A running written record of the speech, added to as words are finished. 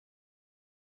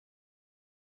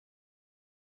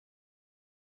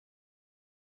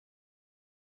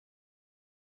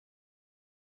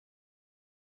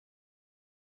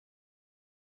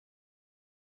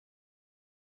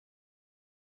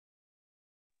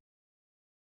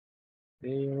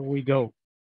There we go.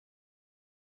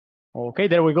 Okay,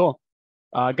 there we go.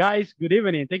 Guys, good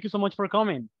evening. Thank you so much for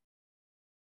coming.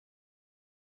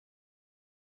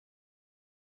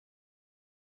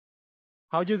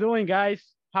 How you doing, guys?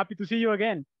 Happy to see you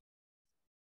again.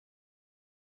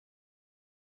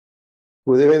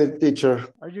 Good evening, teacher.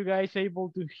 Are you guys able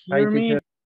to Hi, hear me? teacher.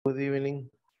 Good evening.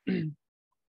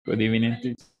 Good evening,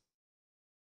 teacher.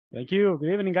 Thank you.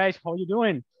 Good evening, guys. How you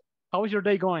doing? How is your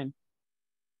day going?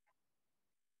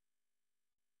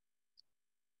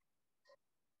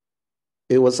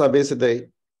 It was a busy day.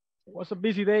 It was a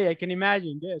busy day, I can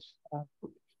imagine. Yes.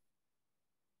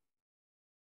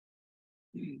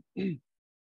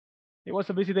 It was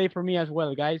a busy day for me as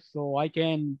well, guys. So I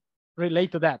can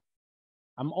relate to that.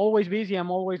 I'm always busy.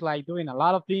 I'm always like doing a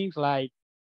lot of things. Like,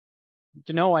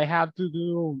 I have to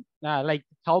do like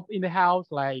help in the house,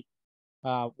 like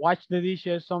wash the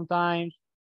dishes sometimes,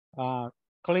 uh,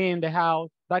 clean the house,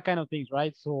 that kind of things,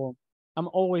 right? So I'm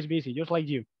always busy, just like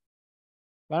you.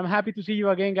 But I'm happy to see you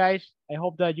again, guys. I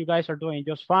hope that you guys are doing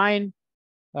just fine.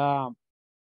 Um,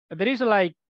 there is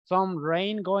like some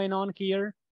rain going on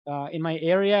here in my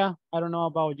area. I don't know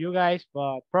about you guys,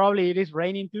 but probably it is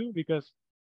raining too because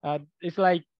it's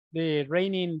like the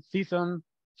raining season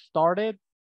started.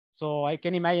 So I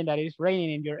can imagine that it's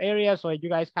raining in your area. So if you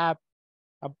guys have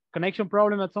a connection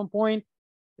problem at some point,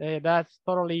 that's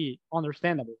totally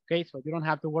understandable. Okay, so you don't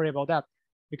have to worry about that.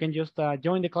 You can just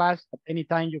join the class at any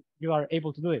time you are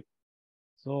able to do it.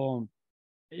 So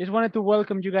I just wanted to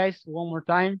welcome you guys one more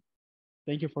time.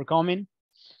 Thank you for coming.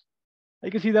 I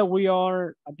can see that we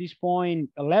are at this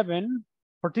point 11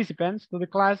 participants to the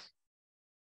class.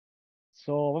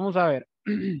 So vamos a ver.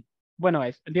 Bueno,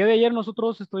 el día de ayer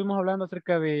nosotros estuvimos hablando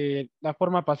acerca de la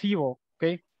forma pasivo,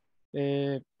 ¿ok?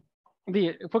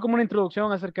 Fue como una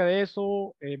introducción acerca de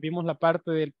eso. Vimos la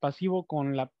parte del pasivo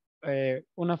con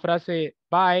una frase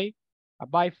by, a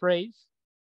by phrase.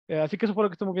 Así que eso fue lo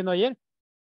que estamos viendo ayer.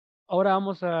 Ahora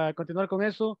vamos a continuar con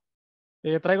eso.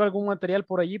 Traigo algún material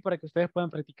por allí para que ustedes puedan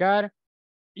practicar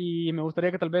y me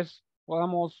gustaría que tal vez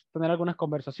podamos tener algunas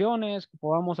conversaciones, que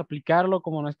podamos aplicarlo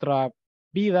como nuestra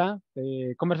vida,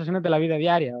 conversaciones de la vida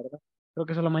diaria, ¿verdad? Creo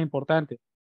que eso es lo más importante.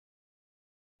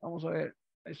 Vamos a ver.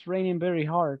 It's raining very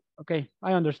hard. Okay,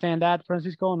 I understand that,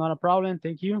 Francisco. Not a problem.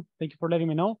 Thank you. Thank you for letting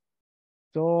me know.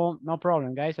 So, no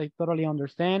problem, guys. I totally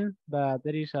understand that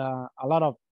there is a lot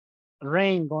of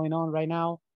rain going on right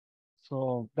now.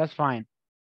 So, that's fine.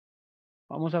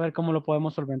 Vamos a ver cómo lo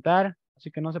podemos solventar.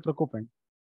 Así que no se preocupen.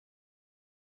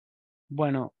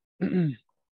 Bueno,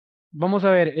 vamos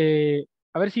a ver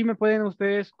si me pueden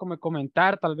ustedes como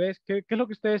comentar tal vez qué es lo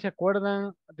que ustedes se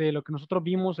acuerdan de lo que nosotros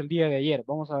vimos el día de ayer.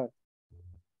 Vamos a ver.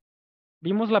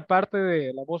 Vimos la parte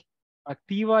de la voz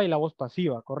activa y la voz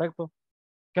pasiva, ¿correcto?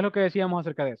 ¿Qué es lo que decíamos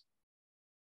acerca de eso?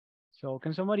 So,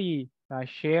 can somebody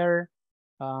share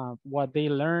what they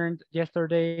learned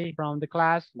yesterday from the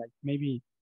class? Like maybe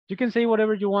you can say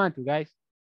whatever you want to, guys.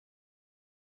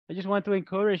 I just want to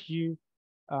encourage you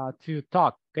to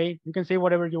talk, okay? You can say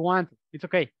whatever you want. It's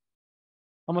okay.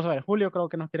 Vamos a ver, Julio creo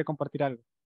que nos quiere compartir algo.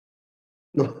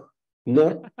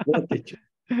 No, teacher.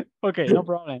 Okay, no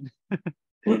problem.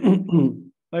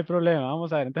 No hay problema,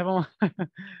 vamos a ver. Entonces vamos.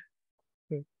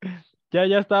 ya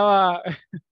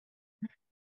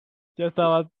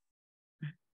estaba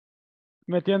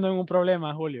metiendo en un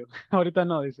problema, Julio. Ahorita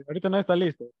no, dice. Ahorita no está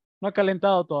listo. No ha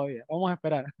calentado todavía. Vamos a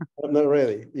esperar. I'm not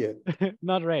ready yet.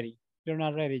 Not ready. You're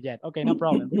not ready yet. Okay, no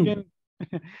problem. We can,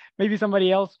 maybe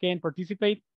somebody else can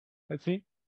participate. Let's see.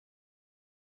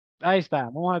 Ahí está.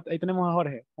 Ahí tenemos a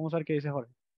Jorge. Vamos a ver qué dice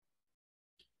Jorge.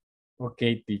 Ok,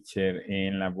 teacher.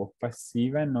 En la voz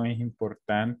pasiva no es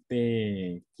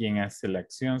importante quién hace la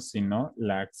acción, sino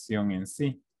la acción en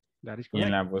sí. That is Y en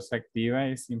correct. la voz activa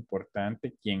es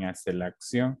importante quién hace la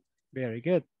acción. Very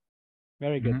good.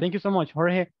 Very good. Thank you so much,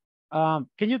 Jorge.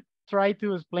 Can you try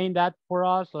to explain that for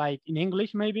us, like in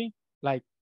English, maybe? Like,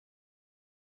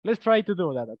 let's try to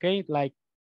do that, okay? Like,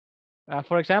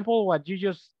 for example, what you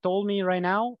just told me right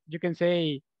now, you can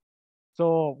say,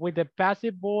 so with the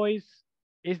passive voice,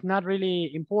 it's not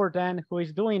really important who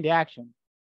is doing the action.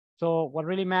 So what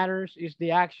really matters is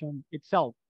the action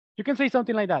itself. You can say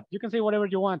something like that. You can say whatever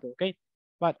you want, okay?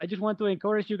 But I just want to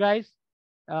encourage you guys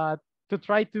to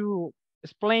try to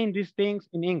explain these things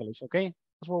in English, okay?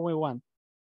 That's what we want.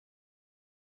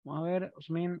 Vamos a ver,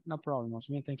 Osmin, no problem,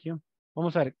 Osmin, thank you.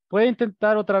 Vamos a ver, ¿puede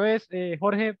intentar otra vez,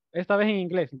 Jorge, esta vez en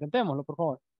inglés? Intentémoslo, por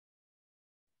favor.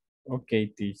 Okay,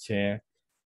 teacher.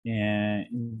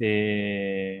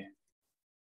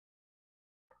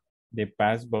 The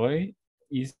past voice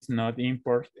is not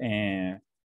important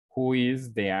who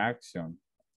is the action.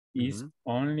 is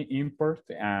only import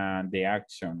the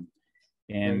action.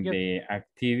 And good. the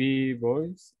active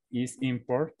voice is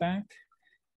important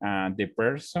the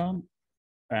person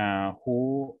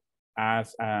who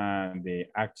has the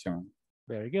action.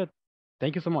 Very good.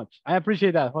 Thank you so much. I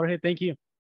appreciate that, Jorge. Thank you.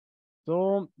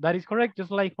 So that is correct.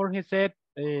 Just like Jorge said.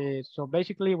 So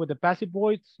basically, with the passive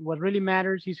voice, what really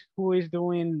matters is who is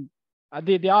doing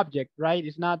the object, right?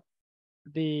 It's not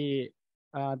the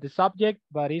subject,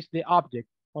 but it's the object.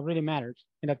 What really matters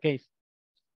in that case.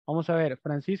 Vamos a ver.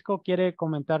 Francisco quiere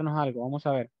comentarnos algo. Vamos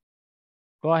a ver.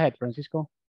 Go ahead, Francisco.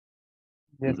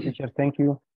 Yes, teacher, thank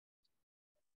you.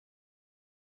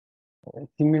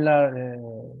 Similar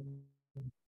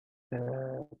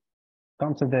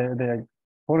concept de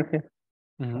Jorge.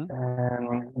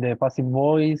 The passive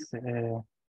voice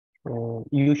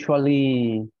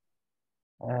usually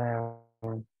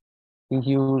is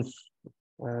used.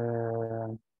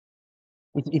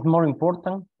 It's more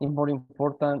important. It's more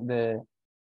important the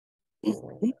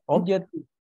object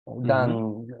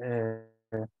than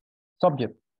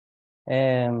subject.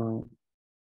 And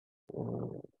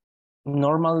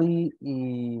normally,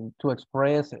 to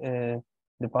express the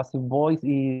passive voice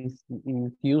is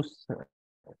used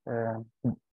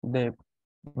the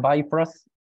by phrase,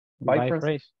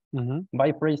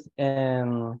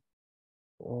 and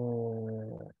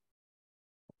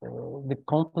the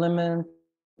complement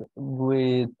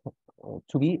with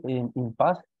to be in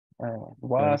past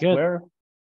was, were,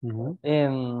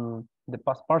 and the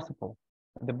past participle,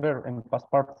 the verb and past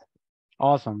participle.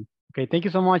 Awesome. Okay, thank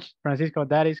you so much, Francisco.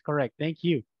 That is correct. Thank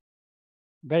you.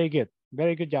 Very good.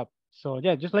 Very good job. So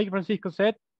yeah, just like Francisco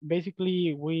said,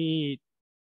 basically we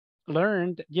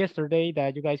learned yesterday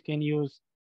that you guys can use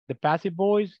the passive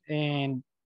voice, and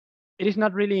it is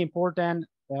not really important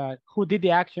who did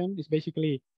the action. It's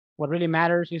basically what really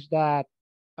matters is that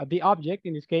the object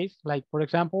in this case, like for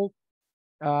example,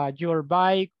 your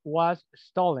bike was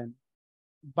stolen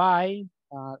by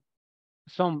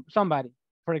somebody.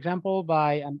 For example,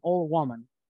 by an old woman.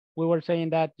 We were saying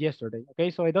that yesterday.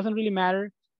 Okay, so it doesn't really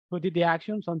matter who did the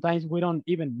action. Sometimes we don't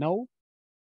even know.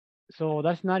 So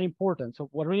that's not important. So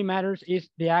what really matters is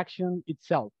the action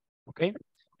itself. Okay,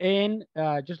 and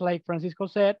just like Francisco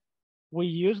said, we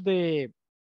use the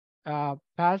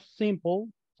past simple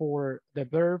for the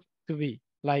verb to be,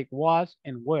 like was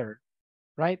and were,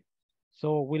 right?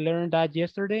 So we learned that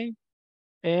yesterday,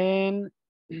 and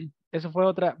eso fue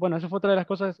otra de las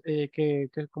cosas que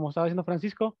como estaba diciendo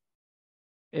Francisco,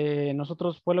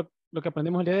 nosotros fue lo que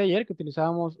aprendimos el día de ayer, que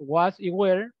utilizábamos was y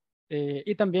were,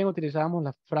 y también utilizábamos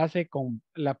la frase con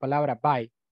la palabra by.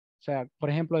 O sea, por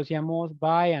ejemplo, decíamos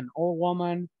by an old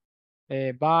woman,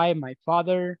 by my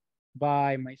father,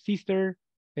 by my sister.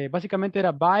 Básicamente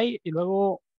era by y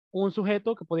luego un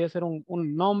sujeto que podía ser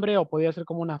un nombre o podía ser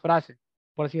como una frase,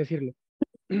 por así decirlo.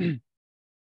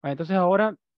 Entonces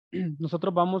ahora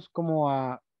nosotros vamos como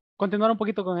a continuar un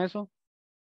poquito con eso.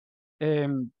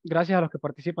 Gracias a los que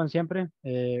participan siempre.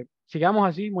 Sigamos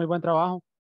así, muy buen trabajo,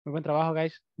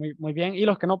 guys, muy bien. Y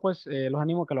los que no, pues los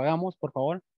animo a que lo hagamos, por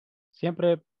favor.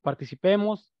 Siempre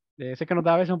participemos. Sé que nos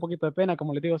da a veces un poquito de pena,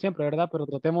 como les digo siempre, ¿verdad? Pero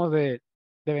tratemos de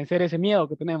vencer ese miedo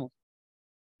que tenemos.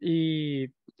 Y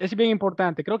es bien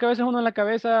importante. Creo que a veces uno en la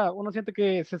cabeza, uno siente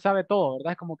que se sabe todo,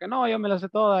 ¿verdad? Es como que no, yo me la sé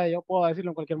toda, yo puedo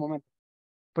decirlo en cualquier momento.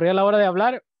 Pero ya a la hora de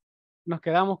hablar, nos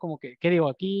quedamos como que, ¿qué digo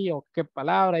aquí? O qué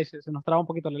palabra, y se nos traba un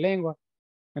poquito la lengua.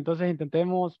 Entonces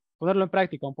intentemos ponerlo en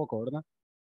práctica un poco, ¿verdad?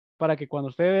 Para que cuando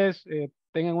ustedes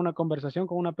tengan una conversación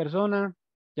con una persona,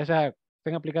 ya sea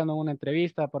estén aplicando en una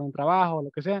entrevista para un trabajo o lo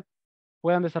que sea,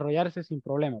 puedan desarrollarse sin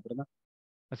problema, ¿verdad?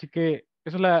 Así que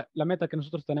esa es la meta que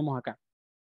nosotros tenemos acá.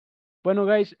 Bueno,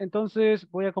 guys, entonces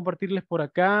voy a compartirles por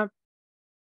acá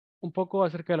un poco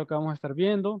acerca de lo que vamos a estar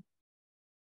viendo.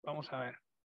 Vamos a ver.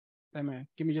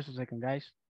 Give me just a second,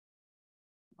 guys.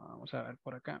 Vamos a ver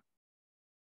por acá.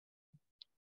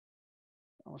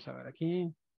 Vamos a ver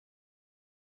aquí.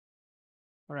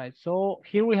 All right, so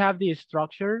here we have the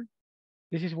structure.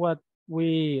 This is what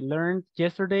we learned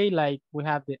yesterday. Like we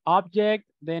have the object,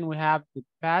 then we have the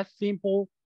past simple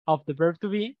of the verb to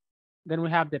be, then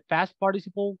we have the past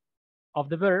participle of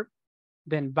the verb,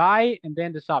 then by, and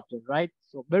then the subject, right?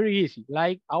 So very easy.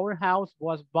 Like our house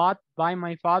was bought by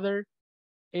my father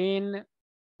in,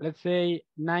 let's say,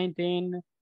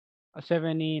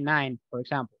 1979, for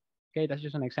example. Okay, that's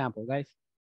just an example, guys.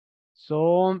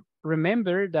 So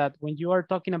remember that when you are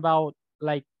talking about,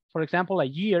 like, for example, a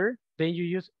year, then you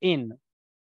use in.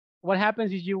 What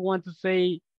happens is you want to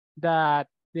say that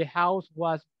the house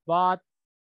was bought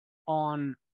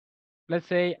on, let's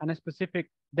say, on a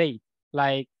specific date.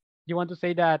 Like you want to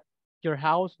say that your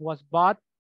house was bought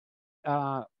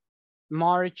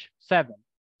March 7th.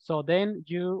 So then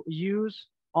you use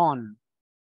on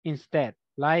instead.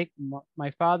 Like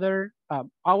my father,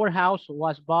 our house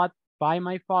was bought by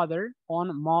my father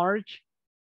on March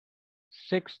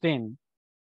 16th.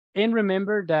 And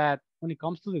remember that when it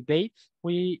comes to the dates,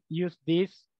 we use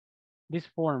this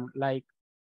form, like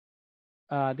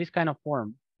this kind of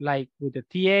form, like with the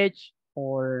TH,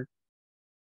 or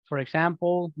for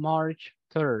example, March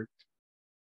 3rd.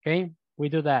 Okay, we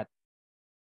do that.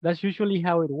 That's usually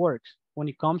how it works when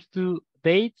it comes to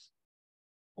dates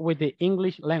with the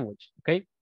English language. Okay,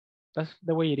 that's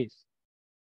the way it is.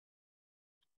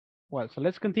 Well, so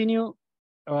let's continue.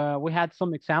 We had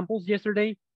some examples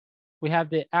yesterday. We have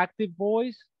the active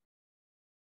voice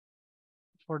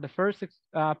for the first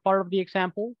part of the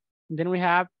example. And then we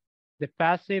have the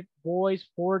passive voice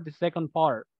for the second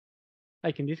part.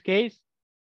 Like in this case,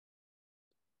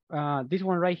 this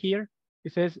one right here,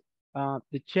 it says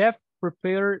the chef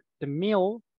prepared the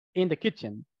meal in the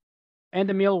kitchen, and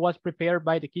the meal was prepared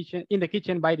by the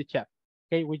kitchen by the chef.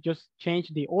 Okay, we just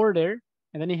changed the order,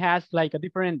 and then it has like a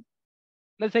different,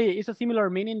 let's say it's a similar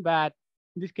meaning, but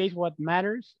in this case, what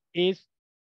matters is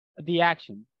the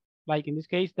action. Like in this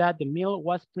case, that the meal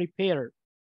was prepared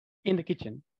in the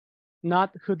kitchen,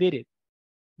 not who did it.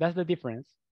 That's the difference.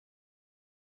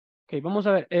 Ok, vamos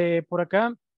a ver, por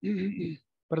acá,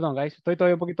 perdón, guys, estoy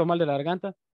todavía un poquito mal de la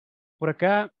garganta. Por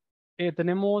acá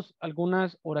tenemos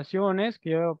algunas oraciones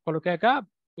que yo coloqué acá.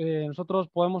 Nosotros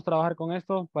podemos trabajar con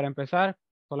esto para empezar,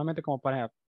 solamente como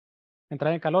para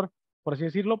entrar en calor, por así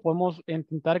decirlo. Podemos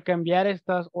intentar cambiar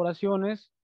estas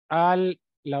oraciones a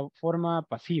la forma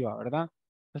pasiva, ¿verdad?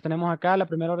 Entonces tenemos acá la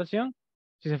primera oración.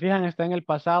 Si se fijan, está en el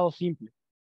pasado simple.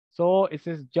 So it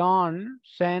says John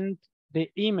sent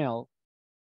the email.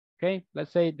 Okay,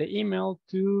 let's say the email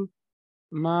to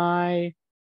my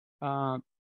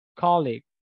colleague.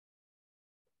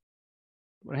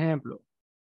 Por ejemplo.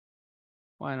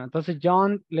 Bueno, entonces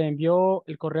John le envió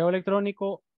el correo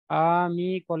electrónico a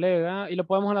mi colega y lo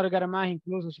podemos alargar más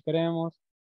incluso si queremos.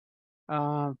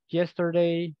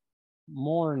 Yesterday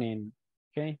morning.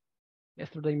 Okay,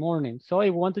 yesterday morning. So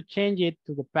if we want to change it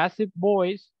to the passive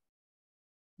voice,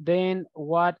 then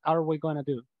what are we going to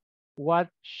do? What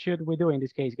should we do in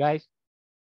this case, guys?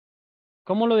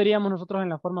 ¿Cómo lo diríamos nosotros en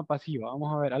la forma pasiva?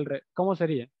 Vamos a ver, ¿cómo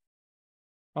sería?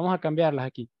 Vamos a cambiarlas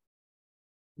aquí.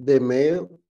 The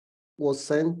mail was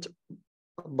sent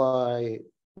by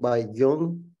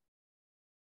John.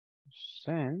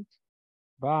 Sent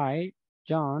by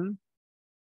John.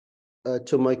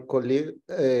 To my colleague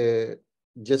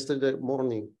yesterday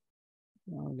morning.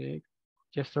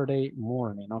 Yesterday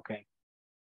morning, okay.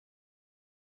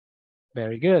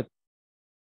 Very good.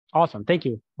 Awesome, thank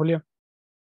you, Julio.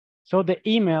 So the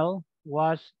email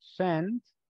was sent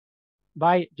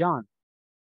by John.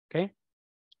 Okay,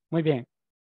 muy bien.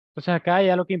 Entonces acá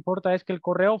ya lo que importa es que el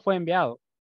correo fue enviado.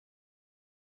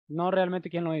 No realmente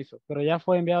quién lo hizo, pero ya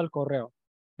fue enviado el correo.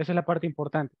 Esa es la parte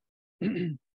importante.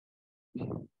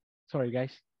 Sorry,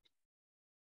 guys.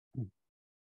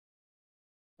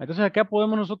 Entonces acá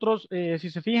podemos nosotros, si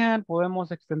se fijan,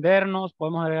 podemos extendernos,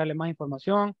 podemos agregarle más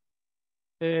información.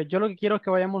 Yo lo que quiero es que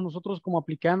vayamos nosotros como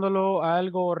aplicándolo a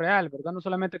algo real, ¿verdad? No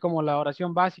solamente como la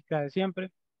oración básica de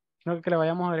siempre, sino que le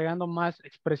vayamos agregando más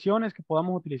expresiones que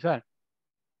podamos utilizar.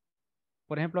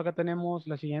 Por ejemplo, acá tenemos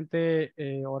la siguiente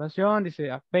oración.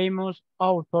 Dice, a famous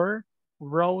author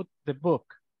wrote the book.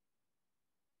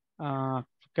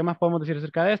 ¿Qué más podemos decir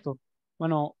acerca de esto?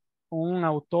 Bueno, un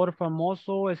autor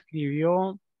famoso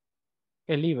escribió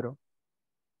el libro.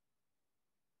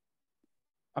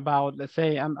 About, let's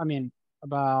say,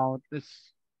 about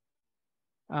this,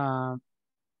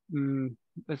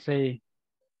 let's say,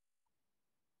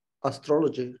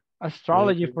 Astrology,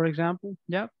 for example.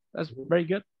 Yeah, that's very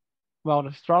good. About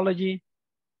astrology,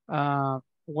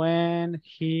 when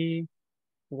he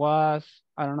was,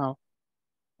 I don't know,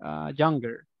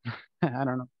 younger. I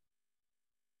don't know.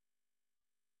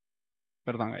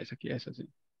 Perdón, es aquí, es así.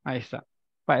 Ahí está.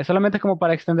 Solamente es como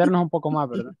para extendernos un poco más,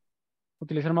 ¿verdad?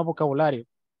 Utilizar más vocabulario.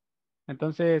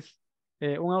 Entonces,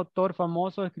 un autor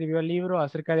famoso escribió el libro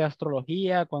acerca de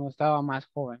astrología cuando estaba más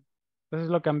joven.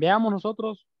 Entonces lo cambiamos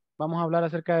nosotros. Vamos a hablar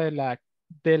acerca de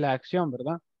la acción,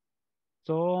 ¿verdad?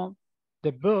 So,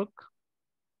 the book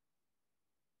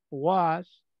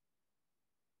was,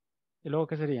 ¿y luego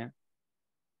qué sería?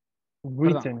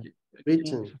 Written.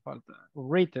 Perdón,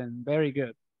 written, very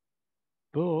good.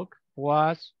 Book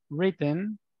was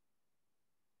written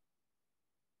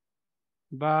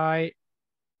by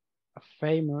a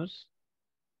famous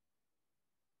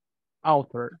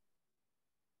author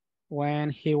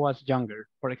when he was younger,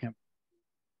 for example.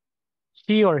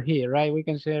 She or he, right? We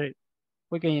can say,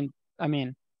 we can I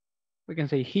mean, we can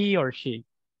say he or she.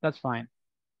 That's fine.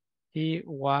 He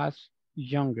was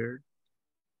younger.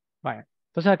 Vaya.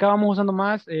 Entonces acá vamos usando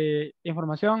más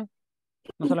información.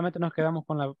 No solamente nos quedamos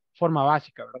con la forma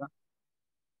básica, ¿verdad?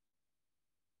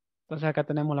 Entonces acá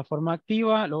tenemos la forma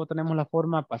activa, luego tenemos la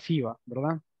forma pasiva,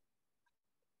 ¿verdad?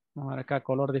 Vamos a ver acá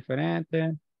color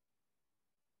diferente.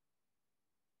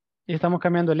 Y estamos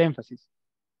cambiando el énfasis.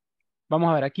 Vamos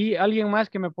a ver, aquí alguien más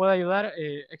que me pueda ayudar.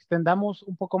 Extendamos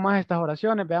un poco más estas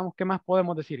oraciones, veamos qué más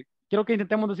podemos decir. Quiero que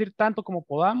intentemos decir tanto como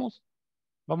podamos.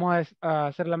 Vamos a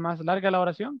hacerla más larga la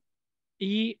oración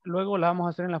y luego la vamos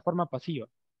a hacer en la forma pasiva.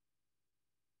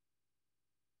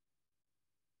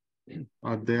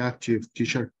 The active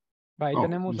teacher. Ahí Oh,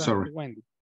 tenemos I'm a sorry. Wendy.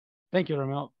 Thank you,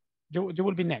 Romeo. You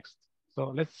will be next.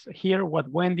 So let's hear what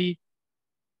Wendy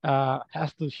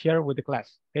has to share with the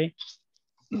class. Okay.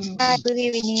 Good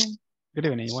evening. Good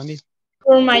evening, Wendy.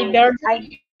 For my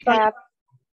birthday,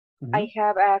 Mhm. I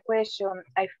have a question.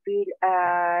 I feel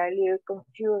a little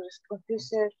confused con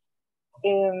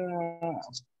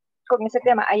ese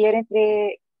tema. Ayer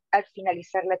entré al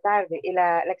finalizar la tarde,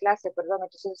 la clase, perdón,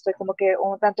 entonces estoy como que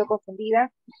un tanto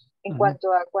confundida en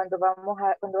cuanto a cuando va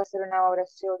a ser una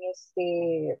oración,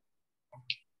 se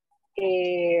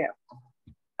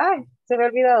me ha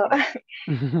olvidado.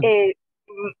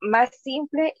 Más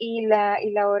simple y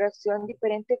la oración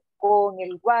diferente con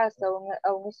el was,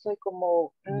 aún estoy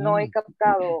como, no he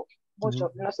captado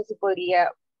mucho, no sé si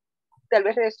podría tal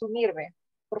vez resumirme,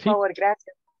 por Sí. favor,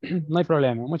 gracias. No hay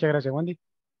problema. Muchas gracias, Wendy.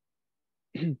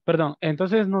 Perdón,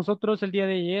 entonces nosotros el día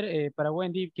de ayer, para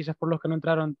Wendy, quizás por los que no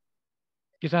entraron,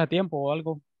 quizás a tiempo o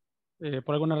algo,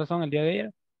 por alguna razón el día de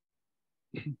ayer,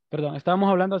 perdón, estábamos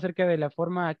hablando acerca de la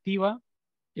forma activa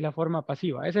y la forma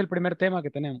pasiva. Ese es el primer tema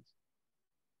que tenemos.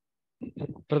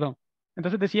 Perdón.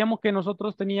 Entonces decíamos que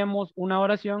nosotros teníamos una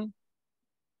oración.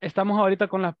 Estamos ahorita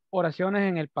con las oraciones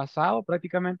en el pasado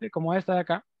prácticamente, como esta de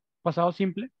acá, pasado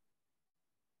simple,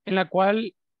 en la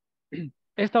cual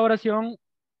esta oración,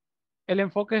 el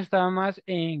enfoque está más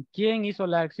en quién hizo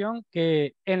la acción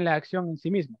que en la acción en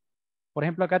sí misma. Por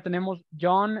ejemplo, acá tenemos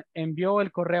John envió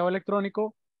el correo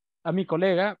electrónico a mi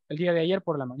colega el día de ayer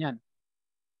por la mañana.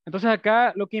 Entonces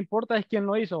acá lo que importa es quién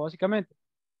lo hizo, básicamente,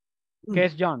 que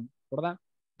es John, ¿verdad?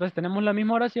 Entonces tenemos la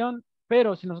misma oración,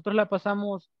 pero si nosotros la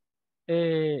pasamos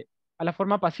a la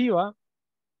forma pasiva,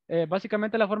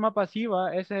 básicamente la forma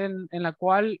pasiva es en la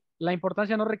cual la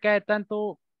importancia no recae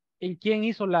tanto en quién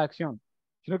hizo la acción,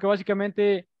 sino que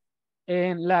básicamente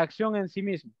en la acción en sí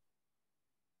misma.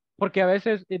 Porque a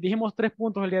veces dijimos 3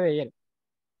 puntos el día de ayer.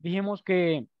 Dijimos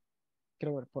que,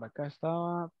 creo ver, por acá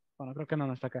estaba, bueno, creo que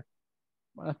no está acá.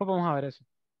 Bueno, después vamos a ver eso.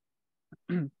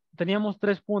 Teníamos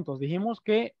 3 puntos. Dijimos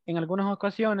que en algunas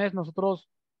ocasiones nosotros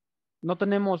no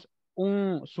tenemos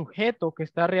un sujeto que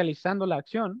está realizando la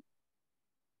acción.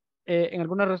 En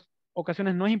algunas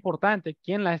ocasiones no es importante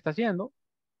quién la está haciendo.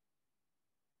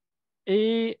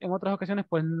 Y en otras ocasiones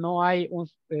pues no hay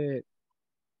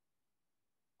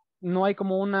no hay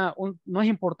como no es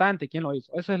importante quién lo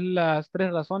hizo. Esas son las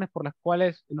 3 razones por las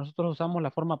cuales nosotros usamos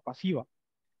la forma pasiva.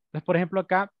 Entonces, por ejemplo,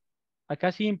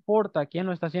 acá sí importa quién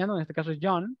lo está haciendo, en este caso es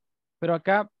John, pero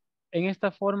acá en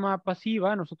esta forma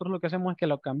pasiva nosotros lo que hacemos es que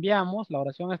lo cambiamos, la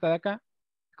oración está de acá,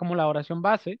 como la oración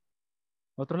base,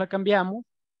 nosotros la cambiamos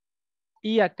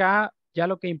y acá ya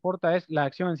lo que importa es la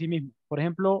acción en sí misma. Por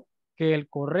ejemplo, que el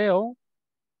correo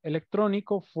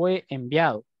electrónico fue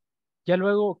enviado. Ya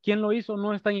luego, quién lo hizo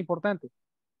no es tan importante,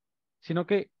 sino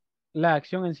que la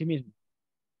acción en sí misma.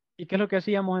 ¿Y qué es lo que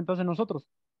hacíamos entonces nosotros?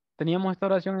 Teníamos esta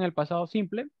oración en el pasado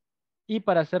simple y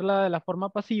para hacerla de la forma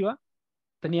pasiva,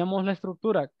 teníamos la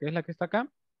estructura, que es la que está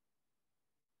acá,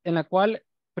 en la cual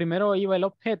primero iba el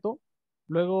objeto,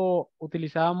 luego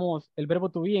utilizábamos el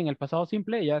verbo to be en el pasado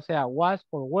simple, ya sea was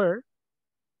o were,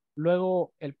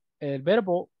 luego el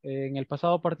verbo en el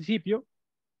pasado participio,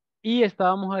 y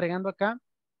estábamos agregando acá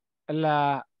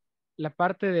la, la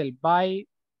parte del by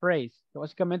phrase, que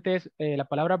básicamente es la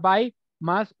palabra by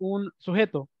más un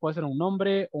sujeto, puede ser un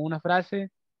nombre o una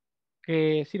frase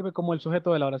que sirve como el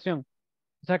sujeto de la oración.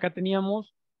 O sea, acá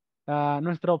teníamos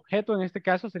nuestro objeto en este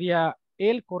caso sería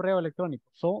el correo electrónico.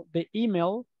 So, the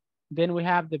email, then we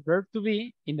have the verb to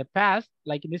be in the past,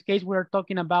 like in this case, we're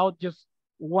talking about just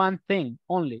one thing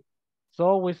only.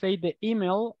 So, we say the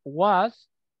email was,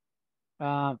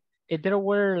 if there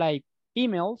were like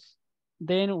emails,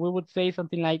 then we would say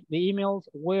something like the emails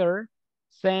were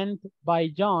sent by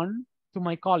John to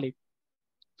my colleague.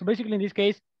 So basically in this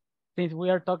case, since we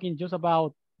are talking just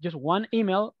about just one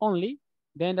email only,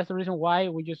 then that's the reason why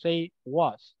we just say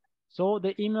was. So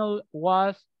the email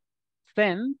was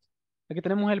sent. Aquí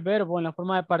tenemos el verbo en la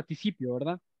forma de participio,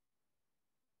 ¿verdad?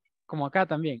 como acá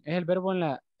también, es el verbo en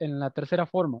la tercera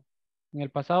forma, en el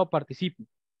pasado participio.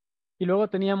 Y luego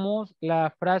teníamos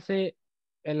la frase,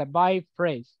 el by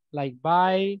phrase, like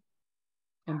by,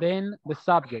 and then the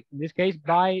subject, in this case,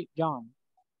 by John.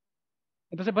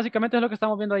 Entonces, básicamente es lo que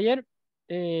estamos viendo ayer,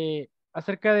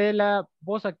 acerca de la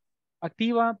voz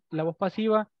activa, la voz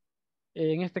pasiva,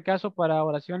 en este caso para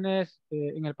oraciones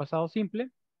en el pasado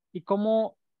simple, y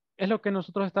cómo es lo que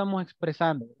nosotros estamos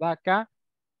expresando, ¿verdad? Acá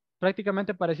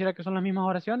prácticamente pareciera que son las mismas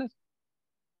oraciones,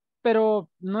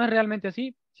 pero no es realmente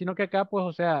así, sino que acá, pues,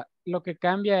 o sea, lo que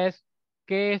cambia es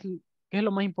qué es lo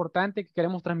más importante que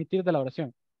queremos transmitir de la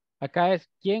oración. Acá es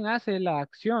quién hace la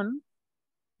acción,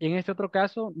 y en este otro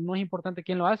caso no es importante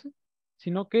quién lo hace,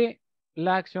 sino que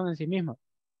la acción en sí misma,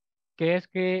 que es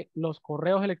que los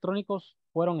correos electrónicos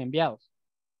fueron enviados.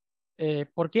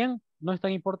 ¿Por quién? No es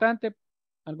tan importante,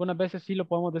 algunas veces sí lo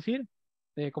podemos decir,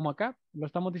 como acá lo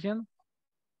estamos diciendo,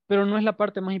 pero no es la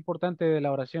parte más importante de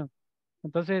la oración.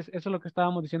 Entonces, eso es lo que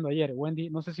estábamos diciendo ayer, Wendy.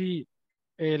 No sé si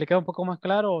le queda un poco más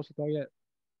claro o si todavía...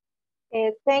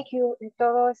 Thank you,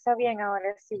 todo está bien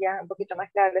ahora, sí, ya un poquito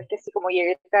más claro. Es que sí, como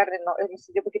llegué tarde, no, me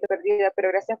sentí un poquito perdida, pero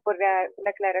gracias por la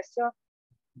aclaración.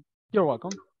 You're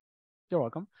welcome. You're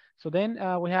welcome. So then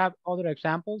we have other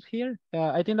examples here.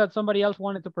 I think that somebody else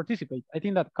wanted to participate. I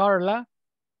think that Carla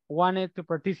wanted to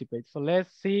participate. So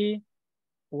let's see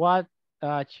what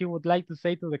she would like to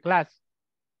say to the class.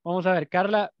 Vamos a ver,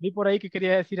 Carla, vi por ahí que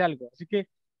quería decir algo. Así que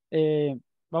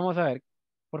vamos a ver,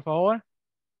 por favor.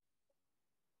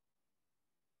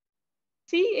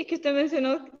 Sí, es que usted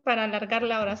mencionó para alargar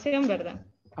la oración, ¿verdad?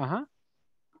 Ajá.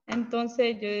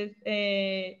 Entonces,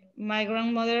 my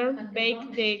grandmother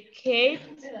baked the cake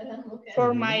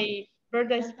for my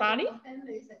birthday party.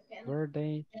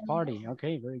 Birthday party.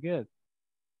 Okay, very good.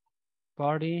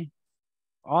 Party.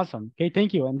 Awesome. Okay,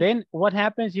 thank you. And then what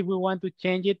happens if we want to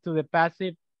change it to the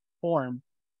passive form?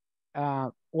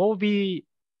 What would be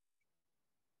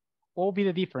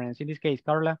the difference in this case,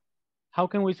 Carla? How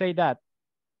can we say that?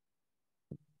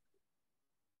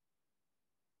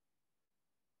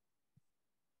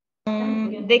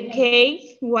 The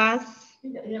cake was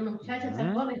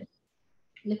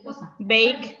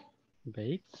baked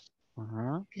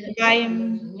by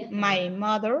my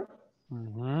mother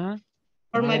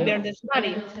for my birthday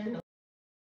party.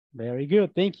 Very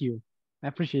good. Thank you. I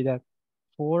appreciate that.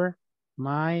 For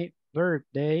my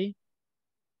birthday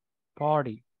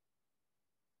party.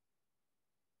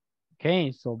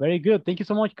 Okay, so very good. Thank you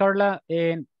so much, Carla.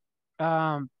 And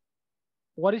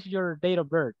what is your date of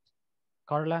birth,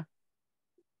 Carla?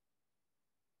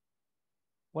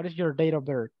 What is your date of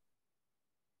birth?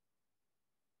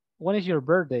 When is your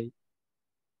birthday?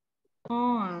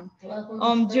 On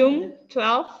June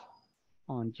 12th.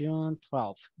 On June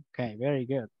 12th. Okay, very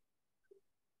good.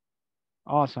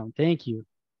 Awesome, thank you.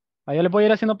 Yo les voy a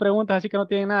ir haciendo preguntas, así que no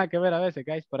tienen nada que ver a veces,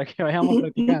 guys, para que vayamos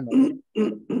practicando.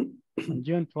 On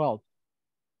June 12th.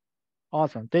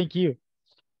 Awesome, thank you.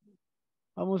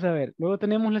 Vamos a ver. Luego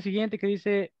tenemos la siguiente que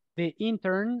dice, the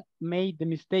intern made the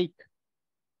mistake.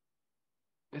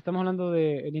 Estamos hablando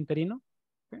del interino.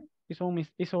 Okay.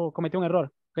 Cometió un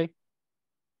error. Okay.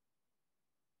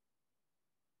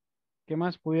 ¿Qué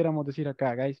más pudiéramos decir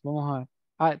acá, guys? Vamos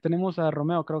a... tenemos a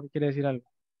Romeo, creo que quiere decir algo.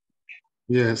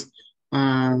 Yes.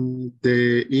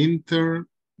 The intern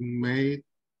made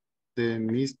the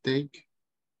mistake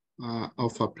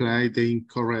of apply the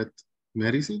incorrect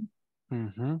medicine.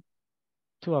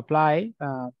 To apply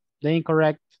the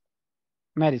incorrect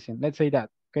medicine. Let's say that.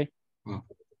 Okay.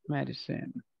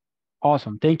 Medicine.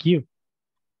 Awesome. Thank you.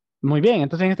 Muy bien.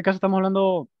 Entonces, en este caso estamos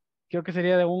hablando, creo que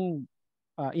sería de un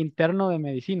interno de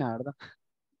medicina, ¿verdad?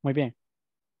 Muy bien.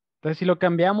 Entonces, si lo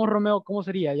cambiamos, Romeo, ¿cómo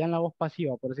sería? Ya en la voz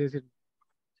pasiva, por así decirlo.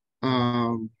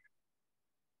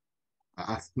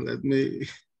 Let me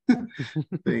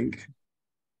think.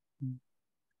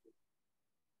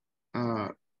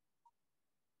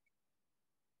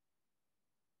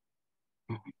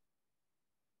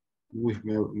 Uy,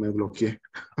 me bloqueé.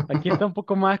 Aquí está un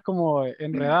poco más como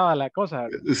enredada la cosa,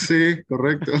 ¿verdad? Sí,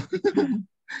 correcto.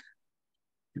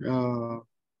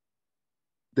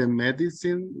 The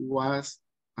medicine was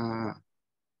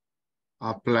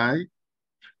applied.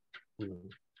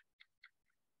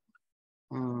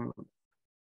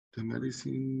 The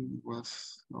medicine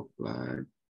was applied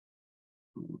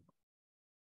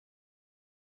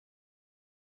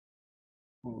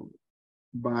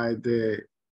by the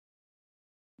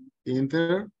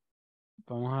intern.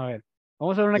 Vamos a ver.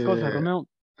 Vamos a ver una cosa, Romeo.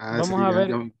 Vamos Sí, a ver.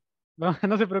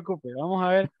 No se preocupe. Vamos a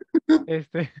ver.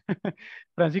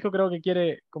 Francisco creo que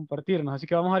quiere compartirnos. Así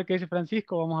que vamos a ver qué dice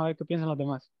Francisco. Vamos a ver qué piensan los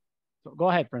demás. So, go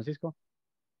ahead, Francisco.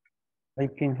 I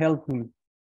can help me.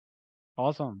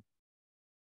 Awesome.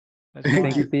 That's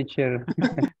Thank you, fine. teacher.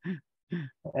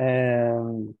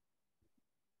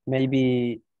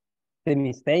 Maybe the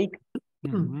mistake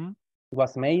Mhm.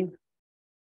 was made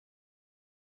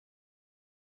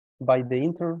by the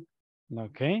intern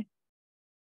Okay.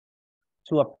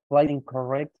 to apply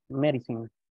incorrect medicine.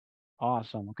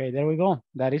 Awesome. Okay, there we go.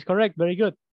 That is correct. Very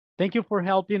good. Thank you for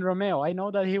helping Romeo. I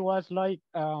know that he was like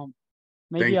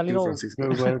maybe Thank a you, little. Francisco.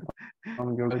 You're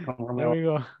welcome. You're welcome, There Romeo. we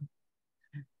go.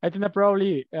 I think that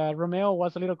probably Romeo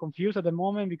was a little confused at the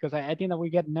moment because I think that we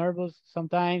get nervous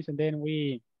sometimes and then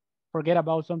we forget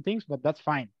about some things, but that's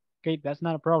fine. Okay, that's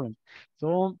not a problem.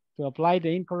 So to apply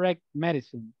the incorrect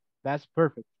medicine, that's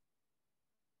perfect.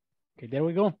 Okay, there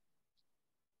we go.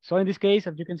 So in this case,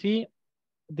 as you can see,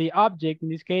 the object in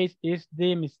this case is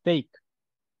the mistake.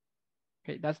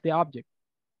 Okay, that's the object.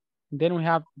 And then we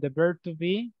have the verb to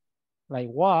be, like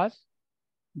was,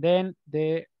 then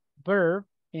the verb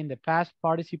in the past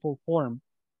participle form.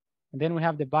 And then we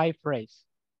have the by phrase.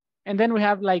 And then we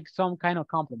have like some kind of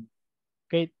complement.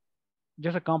 Okay,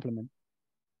 just a complement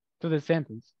to the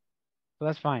sentence. So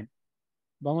that's fine.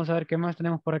 Vamos a ver qué más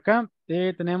tenemos por acá.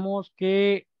 Tenemos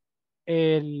que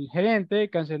el gerente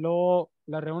canceló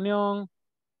la reunión.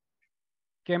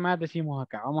 ¿Qué más decimos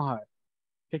acá? Vamos a ver.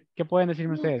 ¿Qué pueden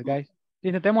decirme ustedes, guys?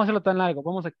 Intentemos hacerlo tan largo.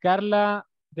 Vamos a Carla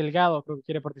Delgado, creo que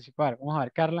quiere participar. Vamos a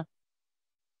ver, Carla.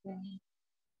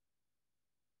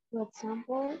 For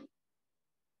example,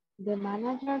 the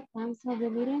manager canceled the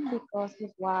meeting because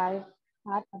his wife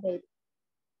had a baby.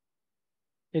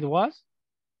 It was?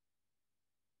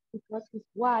 Because his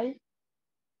wife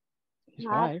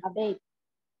had a baby.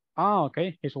 Oh,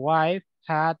 okay. His wife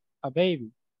had a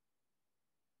baby.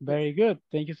 Very good.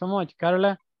 Thank you so much,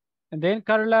 Carla. And then,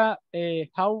 Carla,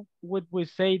 how would we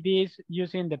say this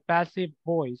using the passive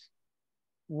voice?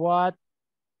 What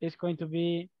is going to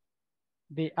be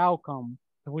the outcome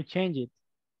if we change it?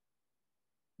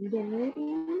 The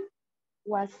meeting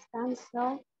was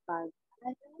canceled by the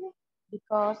manager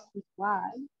because his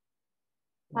wife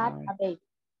had a baby.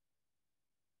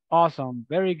 Awesome.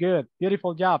 Very good.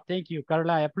 Beautiful job. Thank you,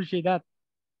 Carla. I appreciate that.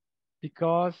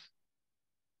 Because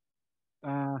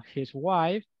his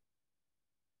wife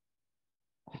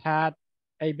had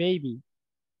a baby.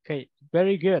 Okay,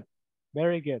 very good.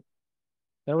 Very good.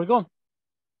 There we go.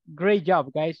 Great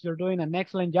job, guys. You're doing an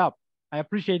excellent job. I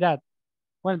appreciate that.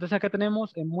 Bueno, entonces acá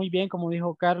tenemos muy bien, como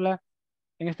dijo Carla,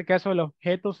 en este caso el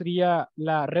objeto sería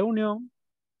la reunión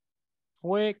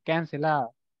fue cancelada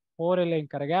por el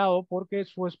encargado porque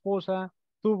su esposa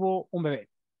tuvo un bebé.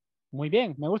 Muy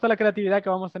bien, me gusta la creatividad que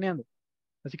vamos teniendo.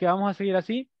 Así que vamos a seguir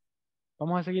así.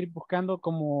 Vamos a seguir buscando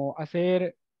cómo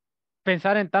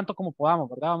pensar en tanto como podamos,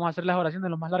 ¿verdad? Vamos a hacer las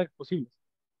oraciones lo más largas posibles.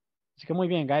 Así que muy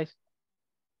bien, guys.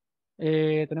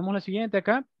 Tenemos la siguiente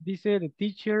acá. Dice, the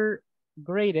teacher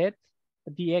graded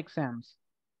the exams.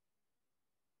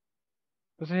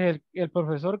 Entonces, el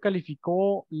profesor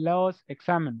calificó los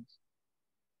exámenes.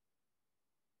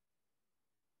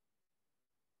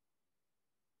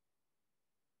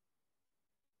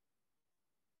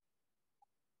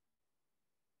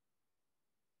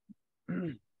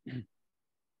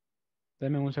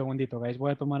 Denme un segundito, guys.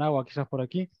 Voy a tomar agua quizás por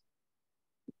aquí.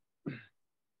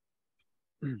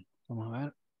 Vamos a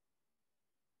ver.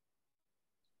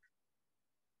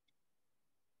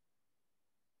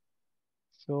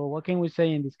 So what can we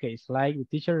say in this case? Like the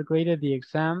teacher graded the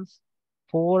exams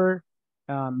for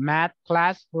math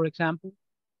class, for example.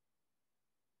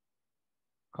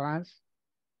 Class.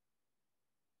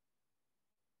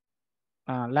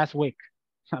 Last week.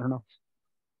 I don't know.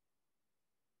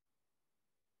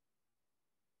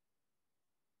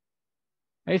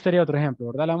 Ahí estaría otro ejemplo,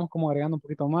 ¿verdad? Le vamos como agregando un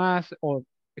poquito más o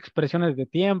expresiones de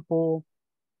tiempo.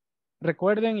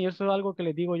 Recuerden, y eso es algo que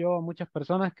les digo yo a muchas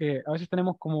personas, que a veces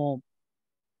tenemos como,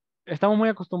 estamos muy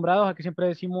acostumbrados a que siempre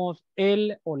decimos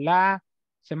el o la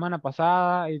semana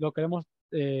pasada y lo queremos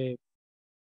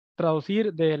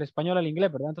traducir del español al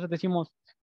inglés, ¿verdad? Entonces decimos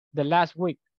the last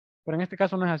week, pero en este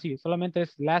caso no es así, solamente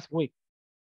es last week.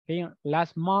 ¿Okay?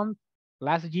 Last month,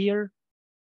 last year,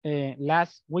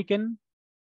 last weekend,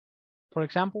 for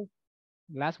example,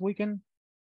 last weekend,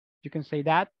 you can say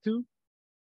that too,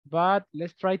 but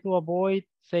let's try to avoid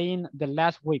saying the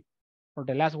last week or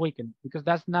the last weekend, because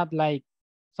that's not like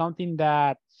something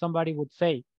that somebody would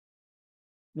say.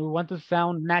 We want to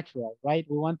sound natural, right?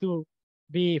 We want to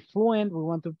be fluent, we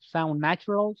want to sound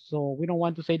natural, so we don't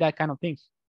want to say that kind of things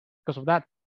because of that.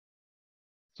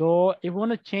 So if we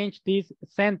want to change this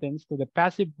sentence to the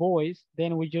passive voice,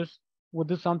 then we just would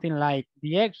do something like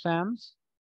the exams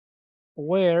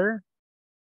were,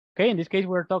 okay, in this case,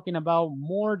 we're talking about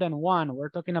more than one. We're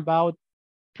talking about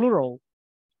plural.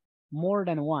 more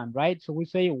than one, right? So we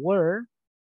say were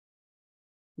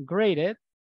graded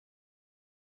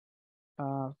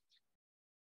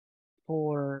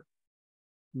for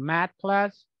math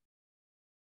class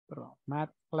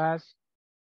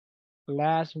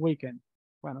last weekend.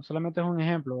 Bueno, solamente es un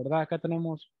ejemplo, ¿verdad? Acá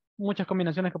tenemos muchas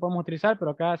combinaciones que podemos utilizar,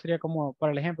 pero acá sería como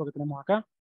para el ejemplo que tenemos acá.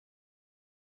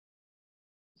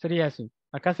 Sería así.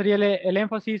 Acá sería el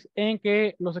énfasis en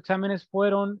que los exámenes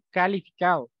fueron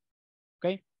calificados.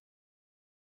 ¿Ok?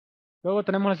 Luego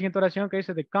tenemos la siguiente oración que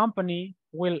dice, the company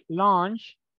will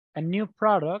launch a new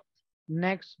product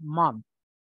next month.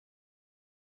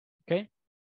 ¿Ok?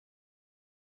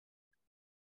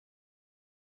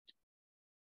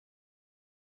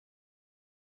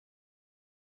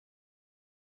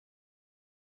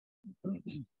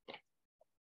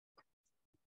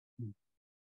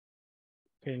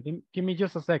 Okay, give me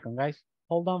just a second, guys.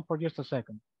 Hold on for just a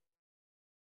second.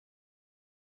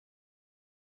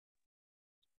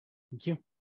 Thank you.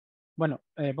 Bueno,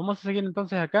 vamos a seguir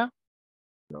entonces acá.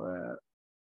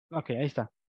 Ok, ahí está.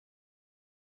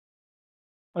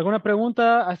 ¿Alguna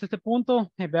pregunta hasta este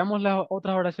punto? Veamos las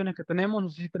otras oraciones que tenemos. No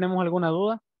sé si tenemos alguna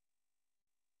duda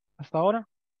hasta ahora.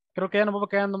 Creo que ya nos va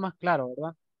quedando más claro,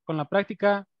 ¿verdad? Con la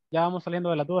práctica ya vamos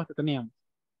saliendo de las dudas que teníamos.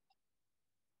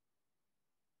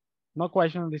 No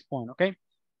question at this point, okay?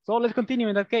 So let's continue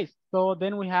in that case. So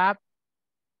then we have,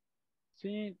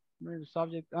 see, the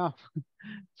subject, oh,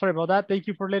 sorry about that. Thank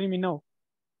you for letting me know.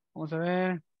 Vamos a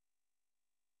ver.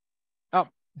 Oh,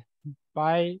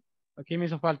 by, aquí me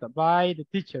hizo falta. By the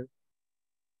teacher.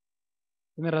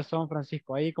 Tiene razón,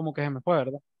 Francisco. Ahí como que se me fue,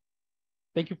 ¿verdad?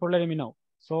 Thank you for letting me know.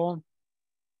 So,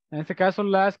 en este caso,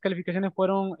 las calificaciones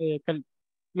fueron,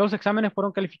 los exámenes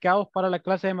fueron calificados para la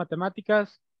clase de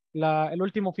matemáticas el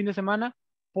último fin de semana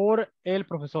por el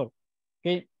profesor. ¿Ok?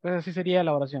 Entonces así sería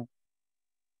la oración.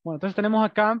 Bueno, entonces tenemos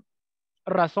acá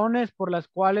razones por las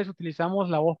cuales utilizamos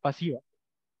la voz pasiva.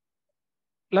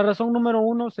 La razón número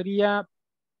uno sería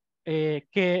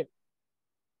que,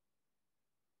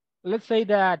 let's say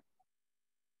that,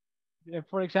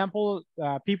 for example,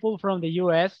 people from the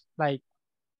US, like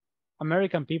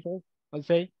American people, let's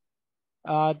say,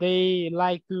 they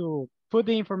like to put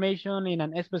the information in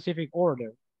a specific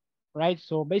order, right?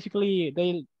 So basically,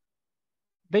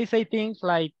 they say things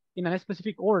like in a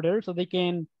specific order, so they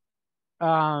can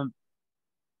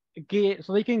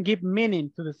give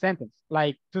meaning to the sentence,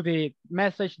 like to the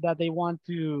message that they want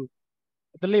to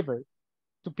deliver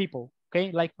to people.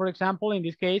 Okay, like for example, in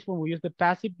this case, when we use the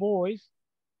passive voice,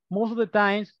 most of the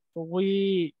times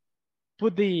we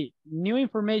put the new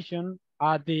information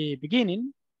at the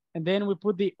beginning, and then we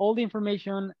put the old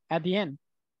information at the end.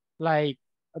 Like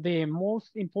the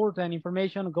most important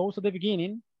information goes at the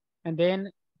beginning, and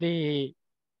then the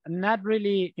not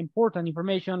really important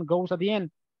information goes at the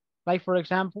end. Like for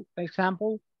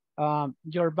example,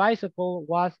 your bicycle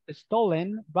was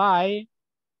stolen by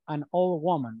an old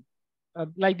woman.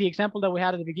 Like the example that we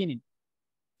had at the beginning.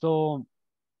 So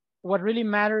what really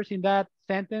matters in that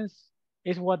sentence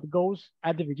is what goes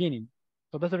at the beginning.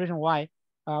 So that's the reason why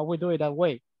we do it that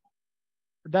way.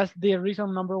 That's the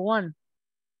reason number one.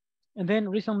 And then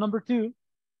reason number two,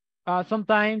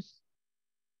 sometimes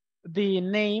the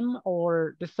name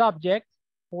or the subject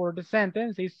for the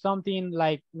sentence is something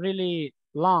like really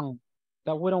long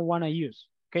that we don't want to use,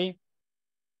 okay?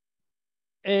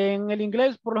 En el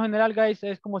inglés, por lo general, guys,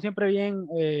 es como siempre bien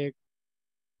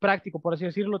práctico, por así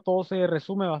decirlo, todo se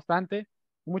resume bastante.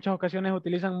 En muchas ocasiones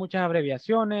utilizan muchas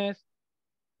abreviaciones,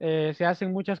 se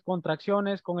hacen muchas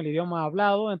contracciones con el idioma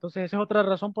hablado, entonces esa es otra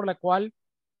razón por la cual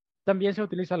también se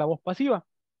utiliza la voz pasiva.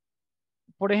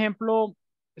 Por ejemplo,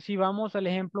 si vamos al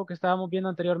ejemplo que estábamos viendo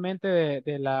anteriormente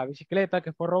de la bicicleta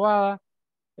que fue robada,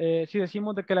 si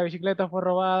decimos de que la bicicleta fue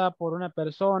robada por una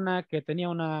persona que tenía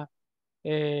una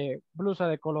blusa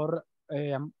de color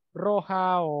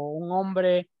roja o un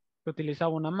hombre que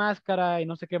utilizaba una máscara y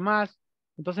no sé qué más,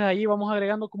 entonces ahí vamos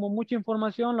agregando como mucha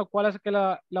información, lo cual hace que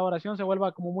la oración se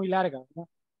vuelva como muy larga, ¿no?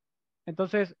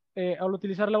 Entonces, al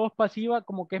utilizar la voz pasiva,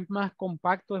 como que es más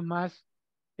compacto, es más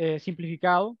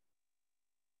simplificado.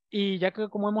 Y ya que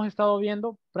como hemos estado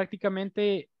viendo,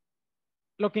 prácticamente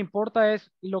lo que importa es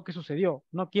lo que sucedió,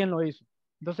 no quién lo hizo.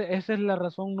 Entonces, esa es la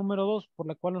razón número dos por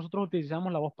la cual nosotros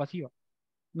utilizamos la voz pasiva.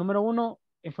 Número uno,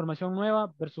 información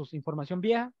nueva versus información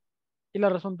vieja. Y la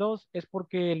razón dos es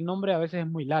porque el nombre a veces es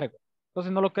muy largo.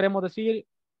 Entonces, no lo queremos decir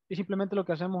y simplemente lo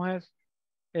que hacemos es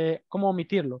como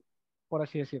omitirlo, por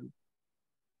así decirlo.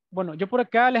 Bueno, yo por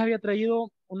acá les había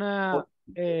traído una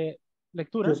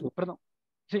lectura, Excuse me. perdón.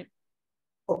 Sí.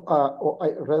 I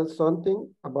read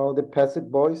something about the passive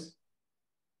voice.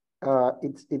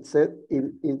 It said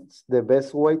it's the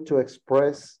best way to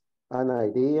express an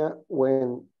idea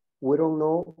when we don't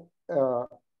know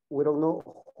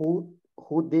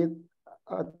who did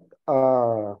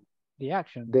The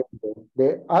action. the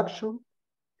action.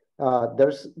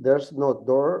 There's no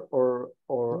door or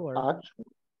Door. action.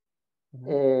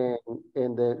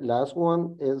 And the last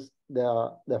one is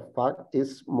the fact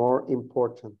is more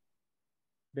important.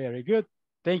 Very good.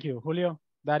 Thank you, Julio.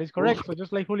 That is correct. So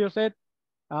just like Julio said,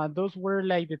 those were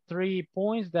like the 3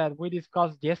 points that we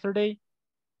discussed yesterday,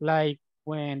 like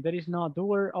when there is no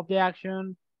doer of the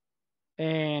action,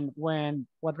 and when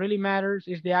what really matters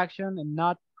is the action and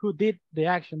not who did the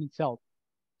action itself.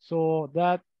 So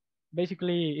that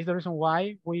basically is the reason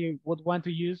why we would want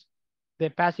to use the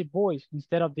passive voice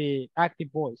instead of the active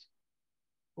voice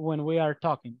when we are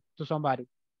talking to somebody.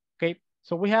 Okay,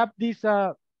 so we have this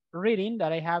reading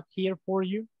that I have here for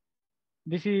you.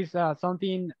 This is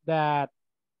something that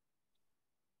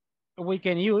we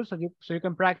can use so you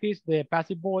can practice the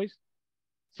passive voice.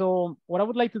 So what I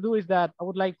would like to do is that I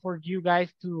would like for you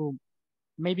guys to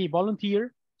maybe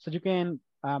volunteer so you can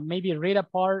maybe read a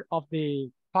part of the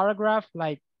paragraph.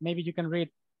 Like maybe you can read,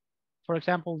 for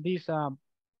example, this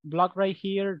block right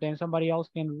here, then somebody else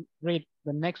can read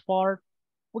the next part.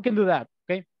 We can do that,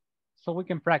 okay? So we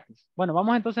can practice. Bueno,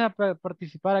 vamos entonces a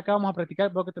participar acá, vamos a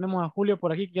practicar. Veo que tenemos a Julio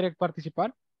por aquí que quiere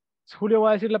participar. Julio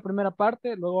va a decir la primera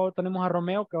parte, luego tenemos a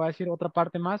Romeo que va a decir otra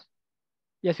parte más,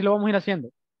 y así lo vamos a ir haciendo.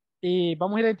 Y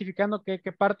vamos a ir identificando qué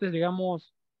partes,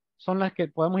 digamos, son las que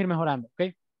podemos ir mejorando,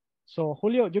 ¿ok? So,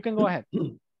 Julio, you can go ahead.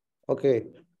 Okay.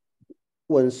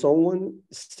 When someone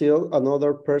steals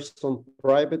another person's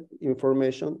private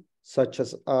information, such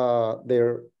as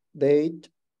their date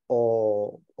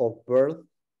of birth,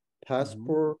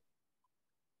 passport,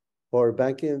 or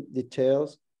banking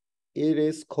details, it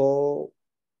is called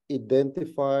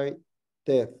identified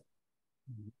theft.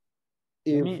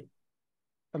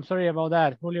 I'm sorry about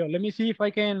that, Julio. Let me see if I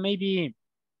can make it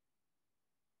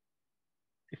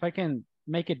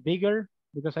bigger,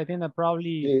 because I think that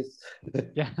probably,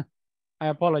 yeah, I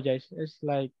apologize. It's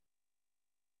like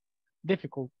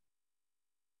difficult.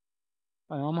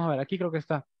 Bueno, vamos a ver, aquí creo que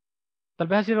está. Tal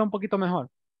vez así va un poquito mejor.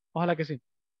 Ojalá que sí.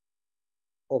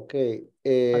 Okay.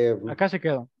 Acá se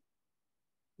quedó.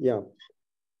 Yeah.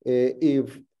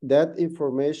 If that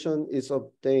information is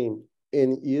obtained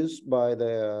and used by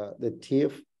the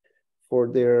thief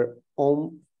for their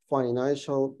own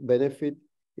financial benefit,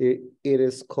 it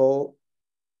is called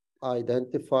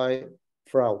identified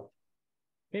fraud.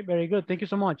 Okay, very good. Thank you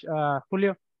so much,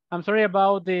 Julio. I'm sorry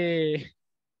about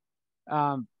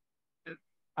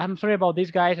I'm sorry about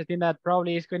this, guys. I think that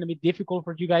probably is going to be difficult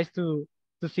for you guys to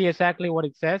see exactly what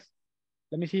it says.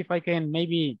 Let me see if I can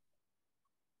maybe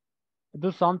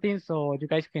do something so you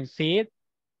guys can see it.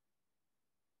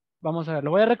 Vamos a ver,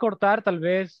 lo voy a recortar, tal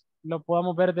vez lo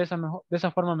podamos ver de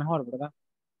esa forma mejor, ¿verdad?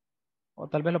 O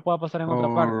tal vez lo pueda pasar en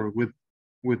otra parte.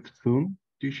 With Zoom,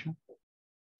 teacher?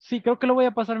 Sí, creo que lo voy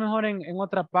a pasar mejor en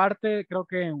otra parte, creo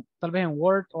que tal vez en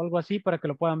Word o algo así para que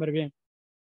lo puedan ver bien.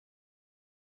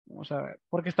 Vamos a ver,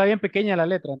 porque está bien pequeña la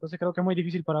letra, entonces creo que es muy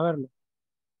difícil para verlo.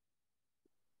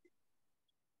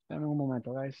 Dame un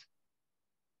momento, guys.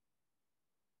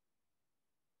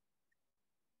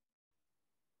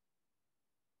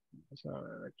 Vamos a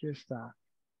ver, aquí está.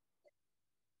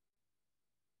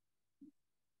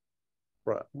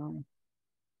 Right. No.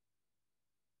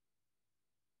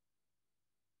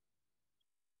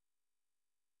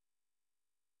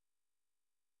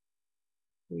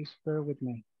 Please bear with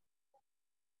me.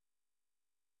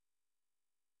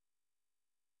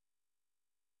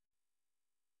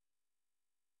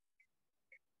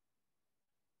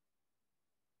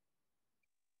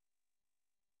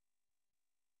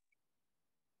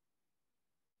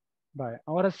 Vale,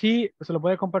 ahora sí se lo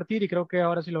voy a compartir y creo que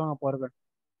ahora sí lo van a poder ver.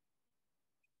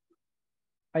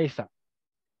 Ahí está.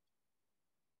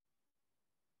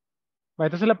 Vale,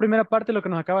 entonces la primera parte, lo que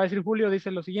nos acaba de decir Julio, dice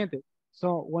lo siguiente.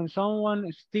 So, when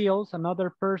someone steals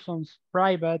another person's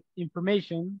private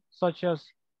information, such as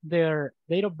their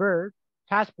date of birth,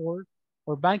 passport,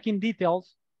 or banking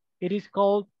details, it is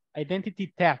called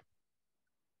identity theft.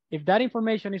 If that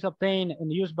information is obtained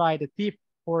and used by the thief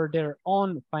for their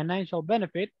own financial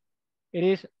benefit, it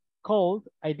is called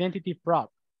identity fraud.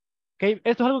 Okay,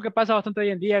 esto es algo que pasa bastante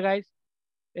hoy en día, guys,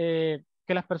 que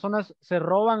las personas se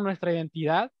roban nuestra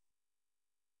identidad.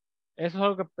 Eso es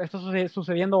algo que está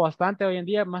sucediendo bastante hoy en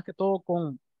día, más que todo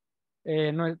con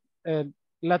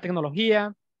la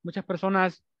tecnología. Muchas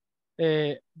personas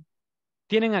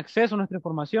tienen acceso a nuestra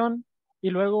información y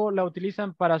luego la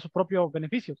utilizan para sus propios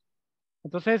beneficios.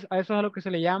 Entonces, a eso es a lo que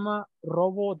se le llama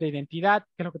robo de identidad,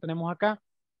 que es lo que tenemos acá,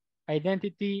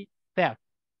 identity theft,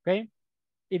 ¿ok?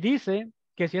 Y dice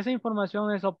que si esa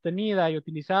información es obtenida y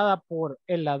utilizada por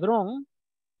el ladrón,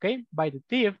 okay, by the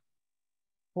thief,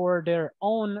 for their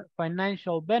own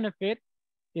financial benefit,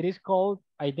 it is called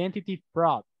identity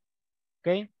fraud,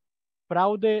 okay?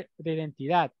 Fraude de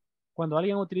identidad. Cuando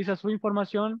alguien utiliza su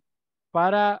información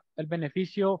para el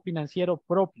beneficio financiero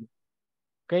propio,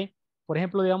 ¿ok? Por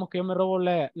ejemplo, digamos que yo me robo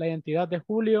la identidad de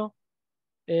Julio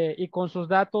y con sus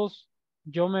datos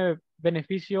yo me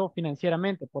beneficio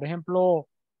financieramente. Por ejemplo,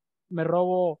 me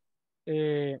robo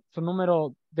su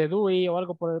número de DUI o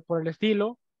algo por el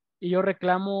estilo y yo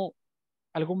reclamo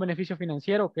algún beneficio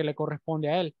financiero que le corresponde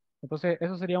a él. Entonces,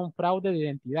 eso sería un fraude de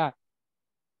identidad.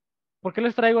 ¿Por qué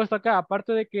les traigo esto acá?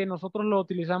 Aparte de que nosotros lo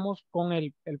utilizamos con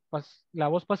la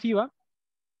voz pasiva,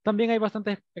 también hay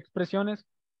bastantes expresiones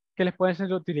que les pueden ser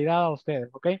de utilidad a ustedes,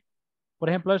 ¿ok? Por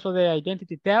ejemplo, eso de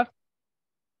identity theft,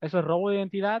 eso es robo de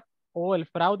identidad, o el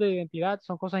fraude de identidad,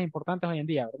 son cosas importantes hoy en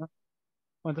día, ¿verdad?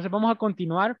 Bueno, entonces vamos a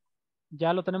continuar.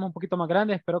 Ya lo tenemos un poquito más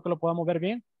grande, espero que lo podamos ver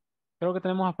bien. Creo que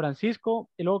tenemos a Francisco,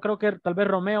 y luego creo que tal vez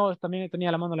Romeo también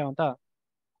tenía la mano levantada.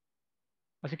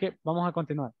 Así que vamos a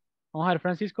continuar. Vamos a ver,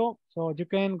 Francisco, so you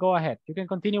can go ahead. You can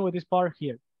continue with this part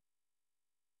here.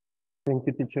 Thank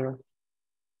you, teacher.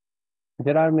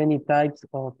 There are many types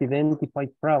of identified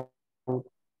fraud.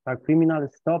 A criminal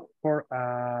stopped for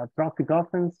a traffic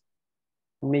offense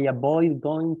may avoid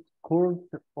going to court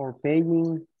or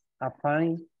paying a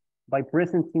fine by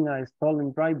presenting a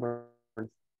stolen driver's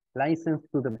license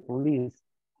to the police.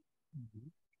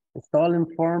 Stolen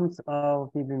forms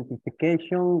of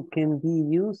identification can be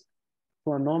used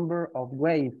to a number of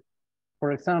ways.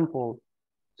 For example,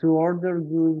 to order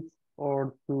goods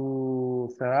or to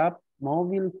set up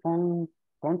mobile phone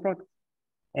contracts,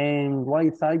 and why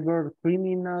cyber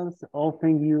criminals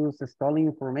often use stolen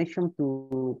information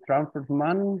to transfer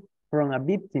money from a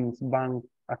victim's bank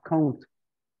account.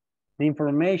 The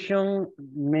information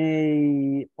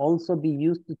may also be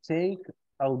used to take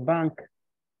out bank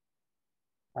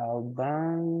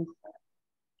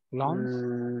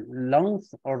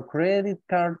loans or credit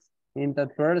cards in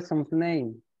that person's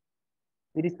name.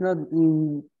 It is not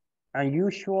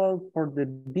unusual for the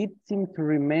victim to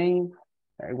remain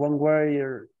one way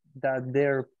that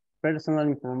their personal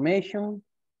information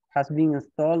has been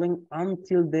stolen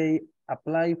until they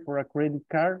apply for a credit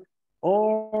card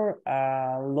or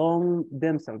a loan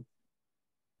themselves.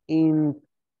 In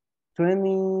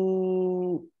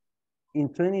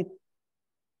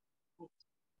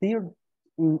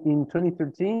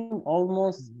 2013,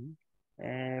 almost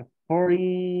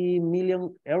 40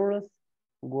 million euros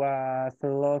was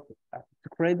lost to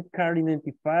credit card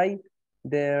identify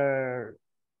their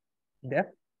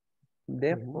debt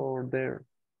or their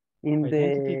in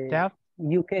Identity the theft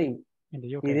UK. in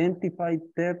the UK. Identified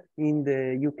theft in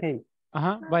the UK.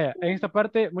 Ajá, vaya, en esta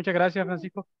parte, muchas gracias,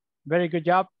 Francisco. Very good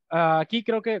job. Aquí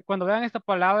creo que cuando vean esta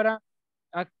palabra,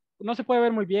 no se puede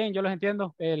ver muy bien, yo los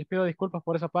entiendo, les pido disculpas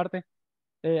por esa parte.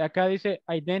 Acá dice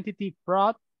identity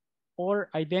fraud or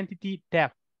identity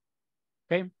theft.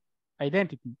 ¿Ok?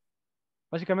 Identity.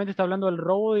 Básicamente está hablando del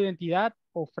robo de identidad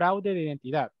o fraude de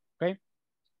identidad. ¿Ok?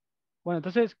 Bueno,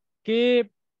 entonces,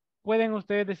 ¿qué pueden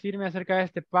ustedes decirme acerca de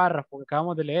este párrafo que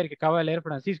acabamos de leer, que acaba de leer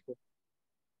Francisco?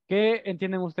 ¿Qué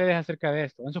entienden ustedes acerca de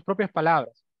esto? En sus propias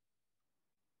palabras.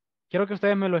 Quiero que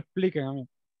ustedes me lo expliquen a mí.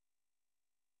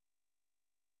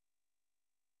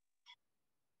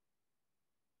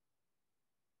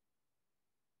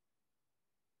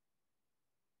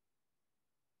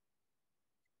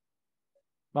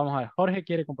 Vamos a ver, Jorge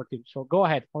quiere compartir. So, go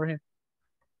ahead, Jorge.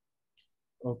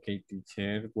 Okay,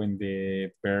 teacher, when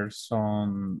the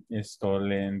person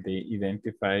stolen the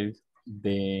identified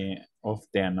of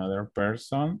the another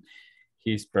person,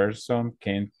 his person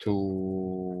can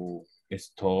to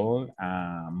stole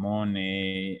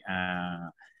money,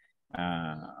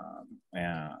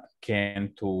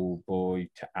 can to buy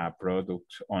a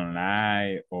product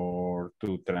online or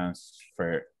to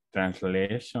transfer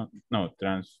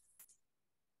transference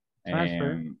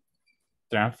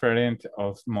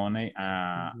of money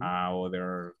a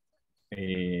other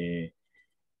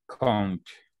account.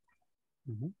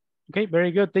 Okay,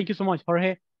 very good. Thank you so much,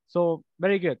 Jorge. So,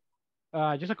 very good.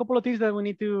 Just a couple of things that we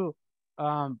need to,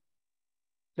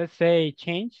 let's say,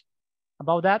 change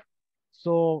about that.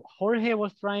 So, Jorge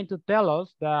was trying to tell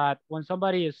us that when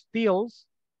somebody steals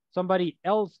somebody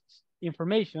else's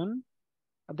information,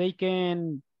 they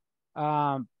can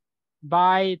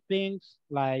buy things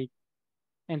like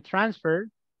and transfer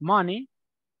money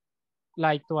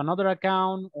like to another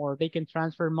account, or they can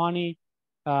transfer money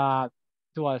to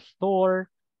a store.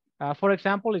 For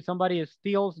example, if somebody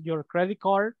steals your credit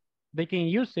card, they can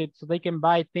use it so they can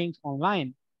buy things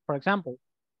online, for example.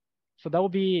 So that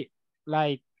would be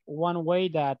like one way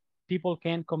that people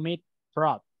can commit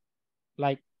fraud.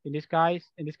 Like in this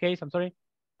case, I'm sorry,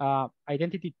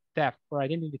 identity theft or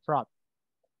identity fraud.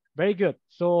 Very good.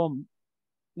 So,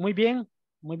 muy bien,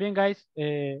 guys.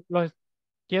 Los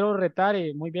quiero retar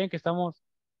y muy bien que estamos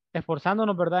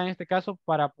esforzándonos, ¿verdad? En este caso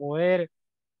para poder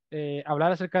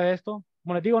hablar acerca de esto.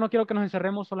 Como les digo, no quiero que nos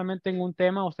encerremos solamente en un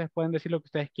tema. Ustedes pueden decir lo que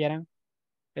ustedes quieran.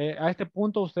 A este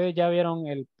punto ustedes ya vieron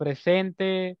el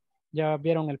presente, ya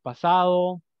vieron el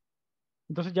pasado.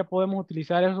 Entonces ya podemos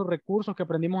utilizar esos recursos que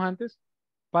aprendimos antes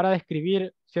para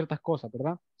describir ciertas cosas,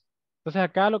 ¿verdad? Entonces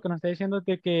acá lo que nos está diciendo es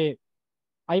de que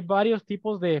hay varios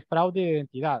tipos de fraude de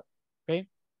identidad, ¿ok?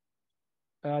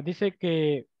 Dice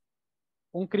que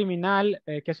un criminal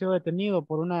que ha sido detenido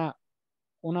por una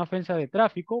ofensa de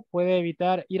tráfico puede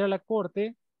evitar ir a la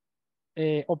corte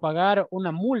o pagar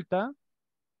una multa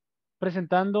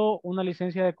presentando una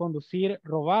licencia de conducir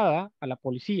robada a la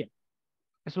policía.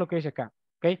 Eso es lo que dice acá,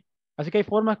 ¿ok? Así que hay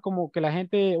formas como que la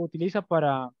gente utiliza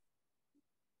para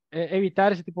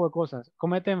evitar ese tipo de cosas.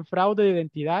 Cometen fraude de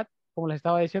identidad, como les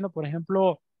estaba diciendo, por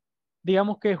ejemplo,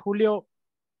 digamos que Julio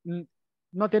mm,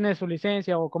 no tiene su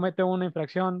licencia o comete una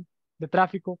infracción de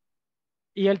tráfico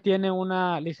y él tiene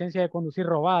una licencia de conducir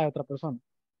robada de otra persona.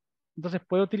 Entonces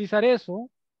puede utilizar eso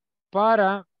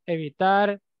para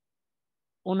evitar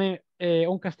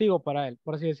un castigo para él,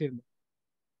 por así decirlo.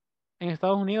 En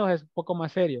Estados Unidos es un poco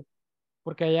más serio,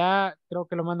 porque allá creo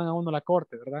que lo mandan a uno a la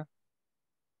corte, ¿verdad?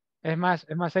 Es más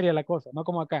seria la cosa, no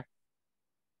como acá.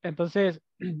 Entonces,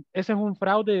 ese es un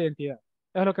fraude de identidad.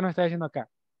 Es lo que nos está diciendo acá.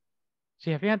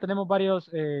 Si se fijan, tenemos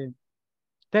varios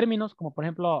términos, como por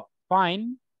ejemplo,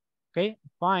 fine, ¿ok?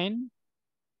 Fine.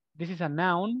 This is a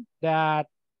noun that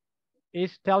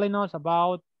is telling us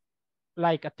about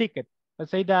like a ticket.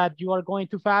 Let's say that you are going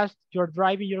too fast, you're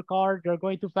driving your car, you're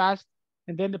going too fast,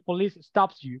 and then the police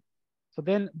stops you. So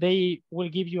then they will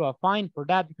give you a fine for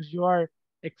that because you are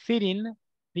exceeding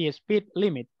the speed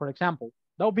limit, for example.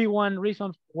 That would be one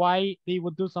reason why they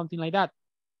would do something like that.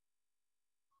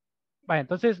 Vale,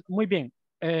 entonces, muy bien.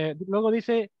 Luego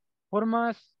dice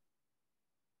formas,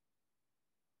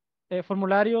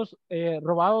 formularios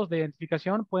robados de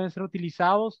identificación pueden ser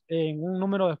utilizados en un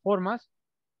número de formas,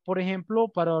 por ejemplo,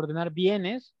 para ordenar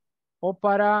bienes o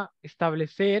para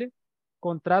establecer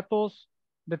contratos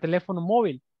de teléfono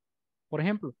móvil, por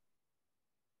ejemplo.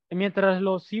 Mientras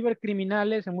los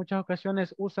cibercriminales en muchas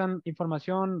ocasiones usan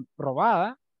información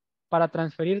robada para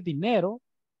transferir dinero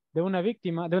de una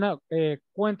víctima, de una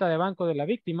cuenta de banco de la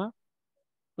víctima,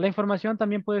 la información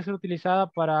también puede ser utilizada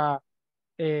para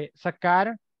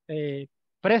sacar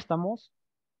préstamos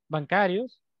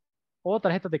bancarios o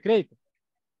tarjetas de crédito.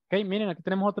 Ok, miren, aquí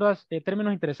tenemos otros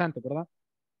términos interesantes, ¿verdad?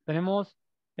 Tenemos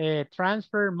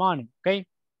transfer money, ok.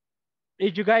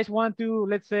 If you guys want to,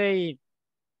 let's say,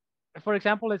 for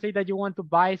example, let's say that you want to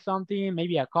buy something,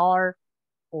 maybe a car,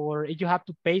 or if you have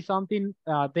to pay something,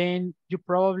 then you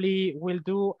probably will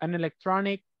do an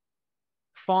electronic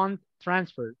fund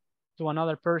transfer to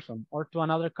another person or to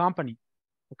another company,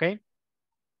 okay?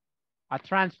 A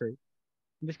transfer.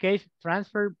 In this case,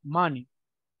 transfer money.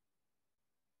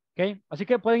 ¿Ok? Así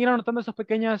que pueden ir anotando esas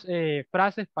pequeñas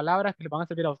frases, palabras que les van a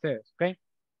servir a ustedes, ¿ok?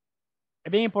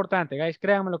 Es bien importante, guys,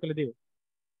 créanme lo que les digo.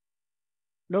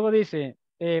 Luego dice,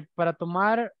 para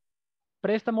tomar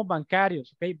préstamos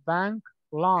bancarios, ¿ok? Bank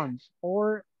loans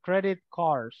or credit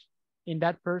cards in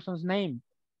that person's name.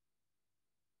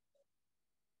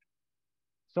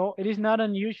 So it is not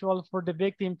unusual for the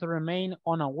victim to remain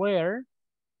unaware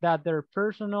that their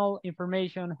personal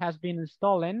information has been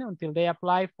stolen until they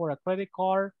apply for a credit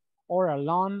card or a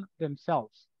loan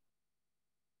themselves.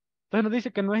 Entonces nos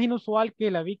dice que no es inusual que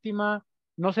la víctima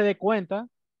no se dé cuenta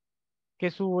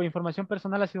que su información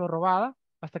personal ha sido robada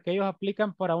hasta que ellos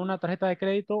aplican para una tarjeta de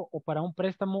crédito o para un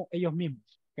préstamo ellos mismos.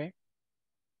 ¿Okay?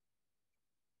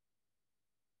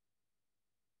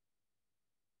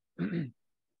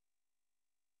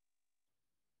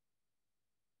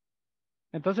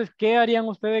 Entonces, ¿qué harían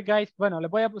ustedes, guys? Bueno, les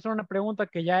voy a hacer una pregunta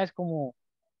que ya es como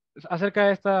acerca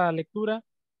de esta lectura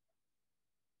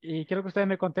y quiero que ustedes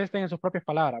me contesten en sus propias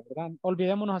palabras, ¿verdad?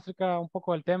 Olvidémonos acerca un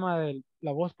poco del tema de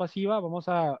la voz pasiva, vamos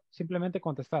a simplemente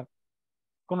contestar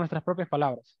con nuestras propias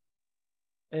palabras.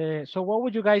 So what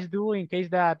would you guys do in case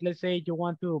that, let's say you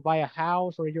want to buy a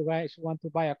house or you guys want to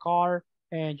buy a car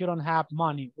and you don't have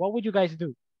money? What would you guys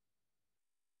do?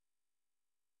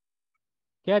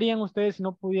 ¿Qué harían ustedes si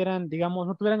no pudieran, digamos,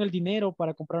 no tuvieran el dinero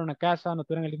para comprar una casa, no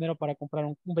tuvieran el dinero para comprar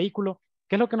un vehículo?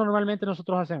 ¿Qué es lo que normalmente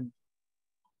nosotros hacemos?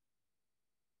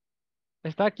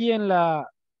 Está aquí en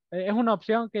es una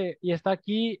opción y está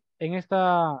aquí en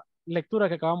esta lectura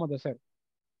que acabamos de hacer.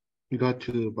 You go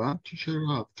to the bank, teacher,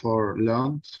 for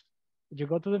loans, You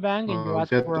go to the bank and you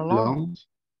ask get for a loan. loans.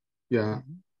 Yeah.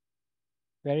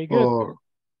 Very good. Or,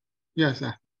 yes,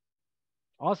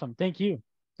 Awesome. Thank you.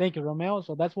 Thank you, Romeo.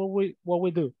 So that's what we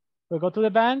do. We go to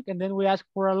the bank and then we ask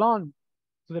for a loan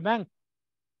to the bank.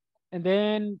 And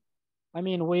then, I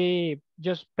mean, we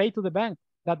just pay to the bank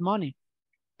that money.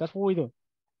 That's what we do.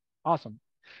 Awesome.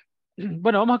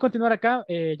 Bueno, vamos a continuar acá.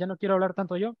 Ya no quiero hablar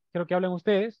tanto yo. Quiero que hablen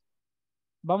ustedes.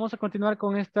 Vamos a continuar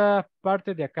con esta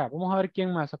parte de acá. Vamos a ver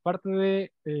quién más. Aparte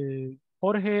de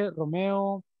Jorge,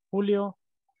 Romeo, Julio.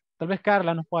 Tal vez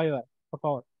Carla nos pueda ayudar, por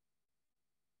favor.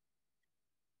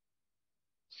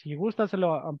 Si gusta, se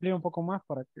lo amplío un poco más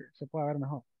para que se pueda ver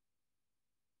mejor.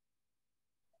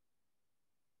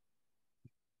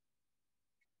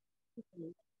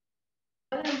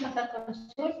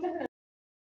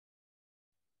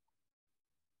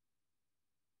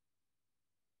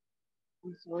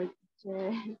 I'm sorry,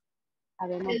 teacher.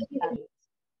 Habemos varios.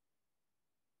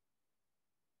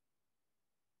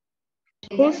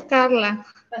 Who's Carla?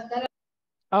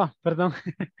 Ah, perdón.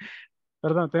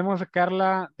 Perdón, tenemos a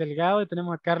Carla Delgado y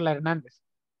tenemos a Carla Hernández.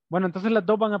 Bueno, entonces las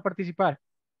dos van a participar.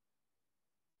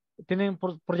 Tienen,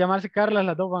 por llamarse Carla,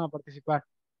 las dos van a participar.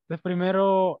 Entonces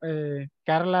primero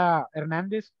Carla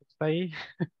Hernández, que está ahí,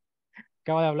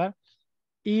 acaba de hablar.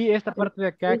 Y esta parte de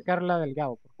acá, Carla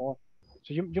Delgado, por favor.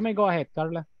 So you may go ahead,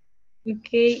 Carla.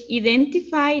 Okay,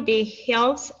 identify the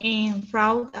health and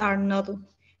fraud are not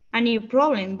a new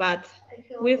problem, but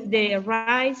with the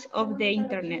rise of the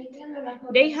internet,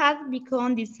 they have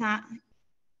become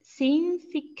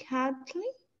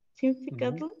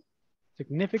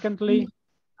Significantly.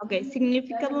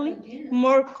 Significantly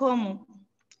more common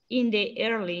in the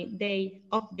early days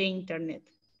of the internet.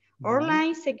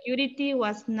 Online security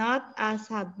was not as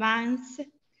advanced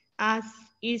as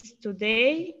is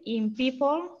today, and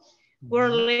people were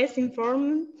less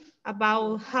informed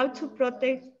about how to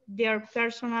protect their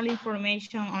personal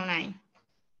information online.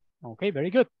 Okay, very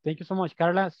good. Thank you so much,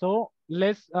 Carla. So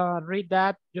let's read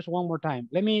that just one more time.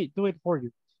 Let me do it for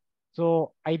you.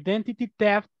 So identity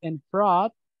theft and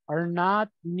fraud are not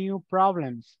new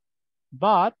problems,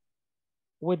 but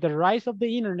with the rise of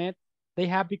the internet, they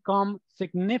have become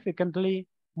significantly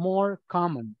more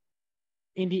common.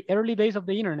 In the early days of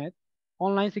the internet,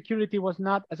 online security was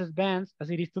not as advanced as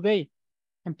it is today,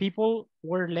 and people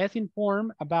were less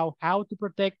informed about how to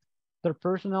protect their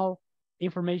personal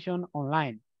information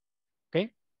online. ¿Ok?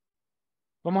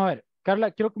 Vamos a ver.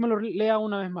 Carla, quiero que me lo lea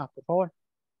una vez más, por favor.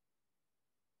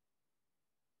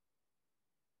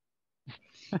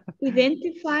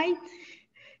 Identity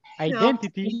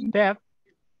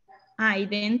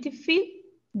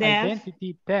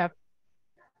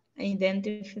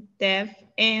theft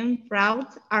and fraud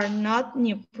are not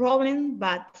new problems,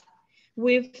 but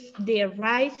with the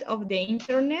rise of the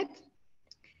internet,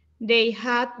 they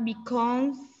had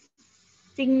become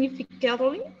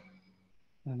significantly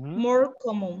more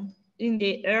common in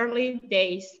the early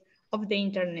days of the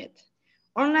internet.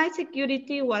 Online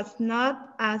security was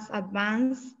not as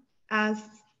advanced as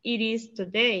it is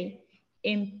today,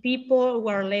 and people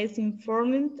were less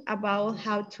informed about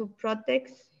how to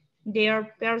protect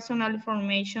their personal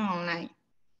information online.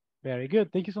 Very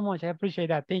good. Thank you so much. I appreciate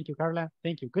that. Thank you, Carla.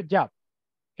 Thank you. Good job.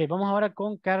 Okay, vamos ahora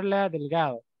con Carla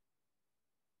Delgado.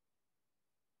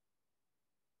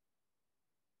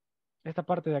 Esta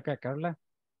parte de acá, Carla.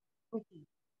 Okay.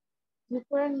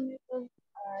 Different methods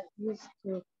are used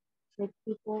to trick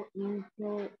people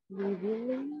into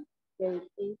revealing their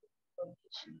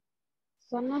information.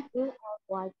 Some of them are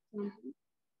quite simple,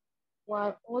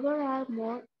 while others are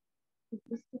more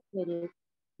sophisticated.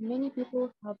 Many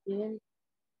people have been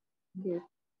deceived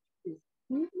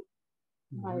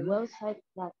by websites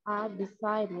that are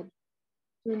designed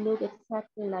to look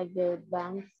exactly like their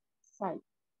bank's site.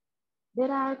 They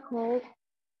are called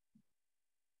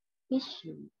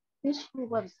phishing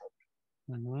websites.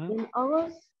 In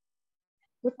August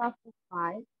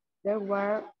 2005, there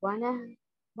were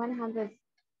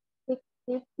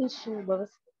 160 phishing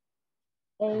websites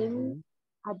aimed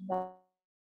at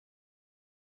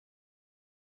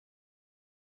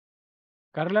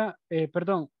Carla,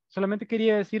 perdón, solamente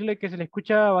quería decirle que se le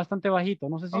escucha bastante bajito.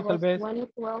 No sé si tal vez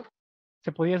 2012.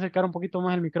 se podía acercar un poquito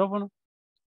más el micrófono.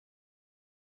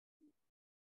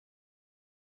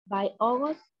 By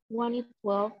August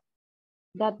 2012,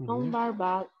 that number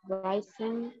was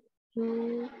rising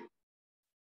to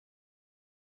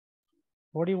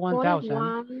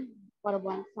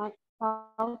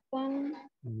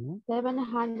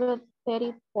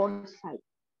 41,734 sites.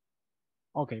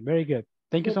 Okay, very good.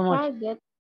 Thank you so much.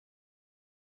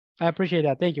 I appreciate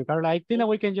that. Thank you, Carla. I think that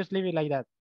we can just leave it like that.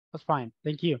 That's fine.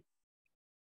 Thank you.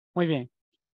 Muy bien.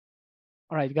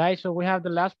 All right, guys, so we have the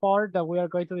last part that we are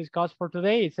going to discuss for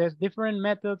today. It says different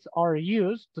methods are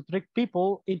used to trick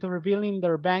people into revealing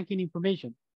their banking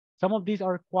information. Some of these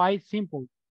are quite simple,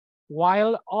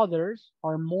 while others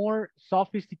are more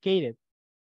sophisticated.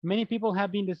 Many people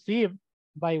have been deceived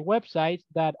by websites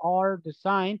that are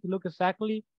designed to look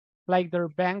exactly like their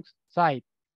bank's site.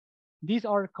 These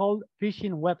are called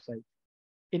phishing websites.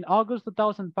 In August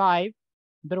 2005,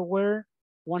 there were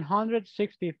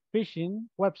 160 phishing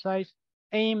websites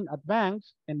aimed at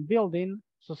banks and building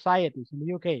societies in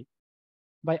the UK.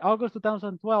 By August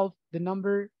 2012, the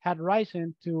number had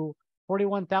risen to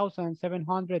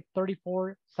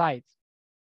 41,734 sites.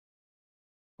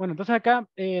 Bueno, entonces acá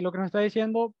lo que nos está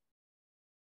diciendo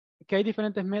que hay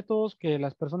diferentes métodos que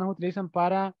las personas utilizan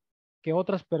para que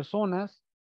otras personas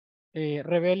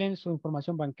revelen su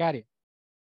información bancaria.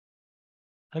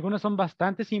 Algunas son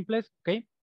bastante simples, ¿ok?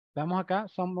 Veamos acá,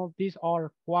 some of these are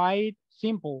quite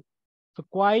simple. So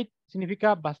quite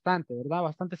significa bastante, ¿verdad?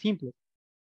 Bastante simple.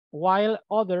 While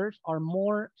others are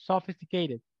more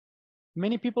sophisticated.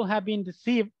 Many people have been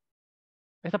deceived.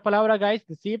 Esta palabra, guys,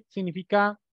 deceived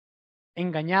significa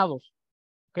engañados,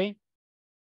 ¿ok?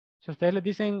 Si ustedes les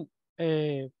dicen,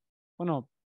 bueno,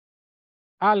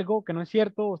 algo que no es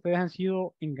cierto, ustedes han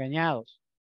sido engañados.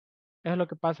 Eso es lo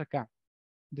que pasa acá.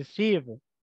 Deceive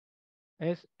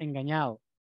es engañado.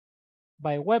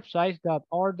 By websites that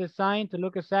are designed to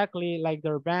look exactly like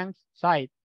their bank's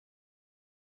site.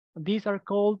 These are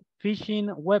called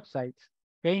phishing websites.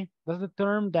 Okay, that's the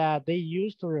term that they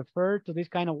use to refer to this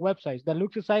kind of websites that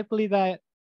looks exactly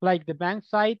like the bank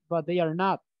site, but they are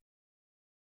not.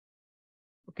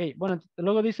 Ok, bueno,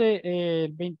 luego dice,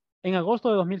 en agosto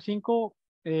de 2005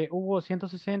 hubo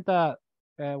 160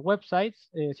 websites,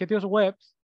 sitios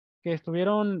webs que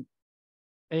estuvieron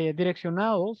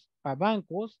direccionados a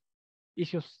bancos y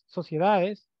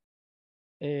sociedades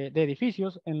de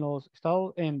edificios en los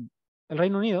estados, en el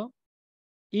Reino Unido,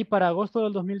 y para agosto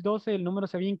del 2012 el número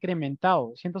se había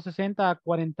incrementado, 160 a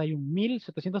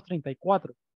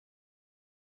 41,734.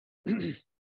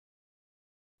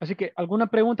 Así que, ¿alguna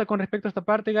pregunta con respecto a esta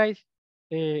parte, guys?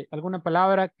 ¿Alguna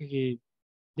palabra que,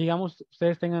 digamos,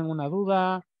 ustedes tengan una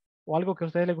duda o algo que a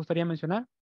ustedes les gustaría mencionar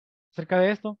acerca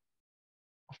de esto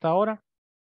hasta ahora?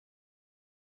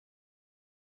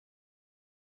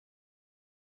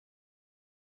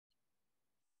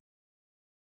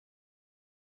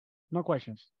 No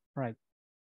questions. All right.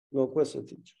 No question,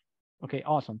 teacher. Okay,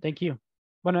 awesome. Thank you.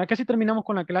 Bueno, ya casi terminamos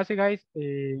con la clase, guys.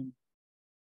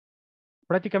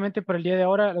 Prácticamente para el día de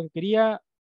ahora lo que quería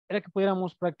era que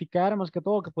pudiéramos practicar, más que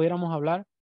todo, que pudiéramos hablar.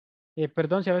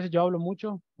 Perdón si a veces yo hablo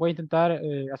mucho. Voy a intentar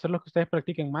hacer lo que ustedes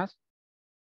practiquen más.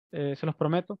 Se los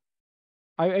prometo.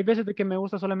 Hay veces de que me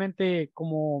gusta solamente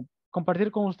como compartir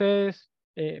con ustedes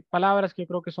palabras que yo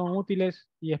creo que son útiles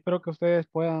y espero que ustedes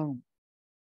puedan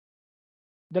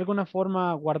de alguna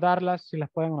forma guardarlas, si las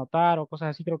pueden anotar o cosas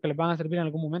así, creo que les van a servir en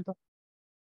algún momento.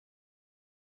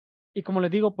 Y como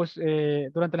les digo, pues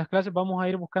durante las clases vamos a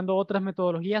ir buscando otras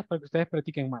metodologías para que ustedes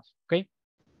practiquen más, ¿ok?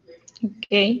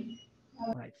 Ok.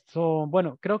 Right. So,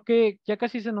 bueno, creo que ya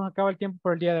casi se nos acaba el tiempo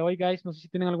por el día de hoy, guys. No sé si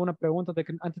tienen alguna pregunta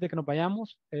antes de que nos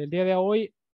vayamos. El día de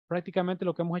hoy, prácticamente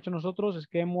lo que hemos hecho nosotros es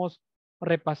que hemos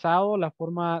repasado la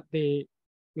forma de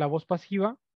la voz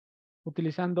pasiva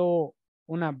utilizando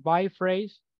una by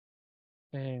phrase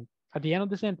at the end of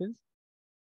the sentence.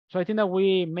 So I think that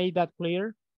we made that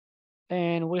clear.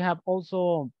 And we have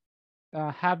also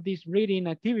have this reading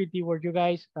activity where you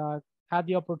guys had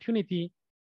the opportunity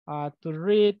to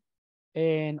read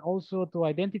and also to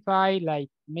identify like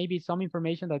maybe some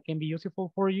information that can be useful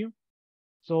for you.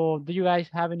 So do you guys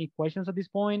have any questions at this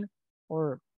point?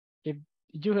 Or if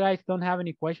you guys don't have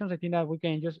any questions, I think that we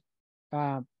can just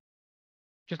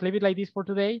leave it like this for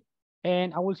today.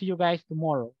 And I will see you guys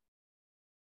tomorrow.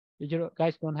 If you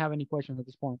guys don't have any questions at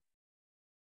this point.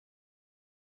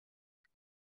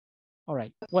 All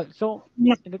right. Well, so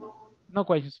no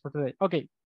questions for today. Okay,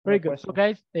 very good. So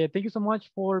guys, thank you so much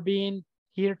for being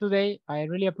here today. I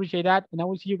really appreciate that. And I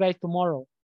will see you guys tomorrow.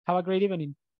 Have a great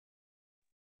evening.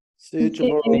 See you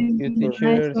tomorrow. Thank you,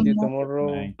 teacher. See you tomorrow.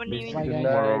 Bye. Bye, Good guys.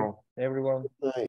 night, everyone. Night.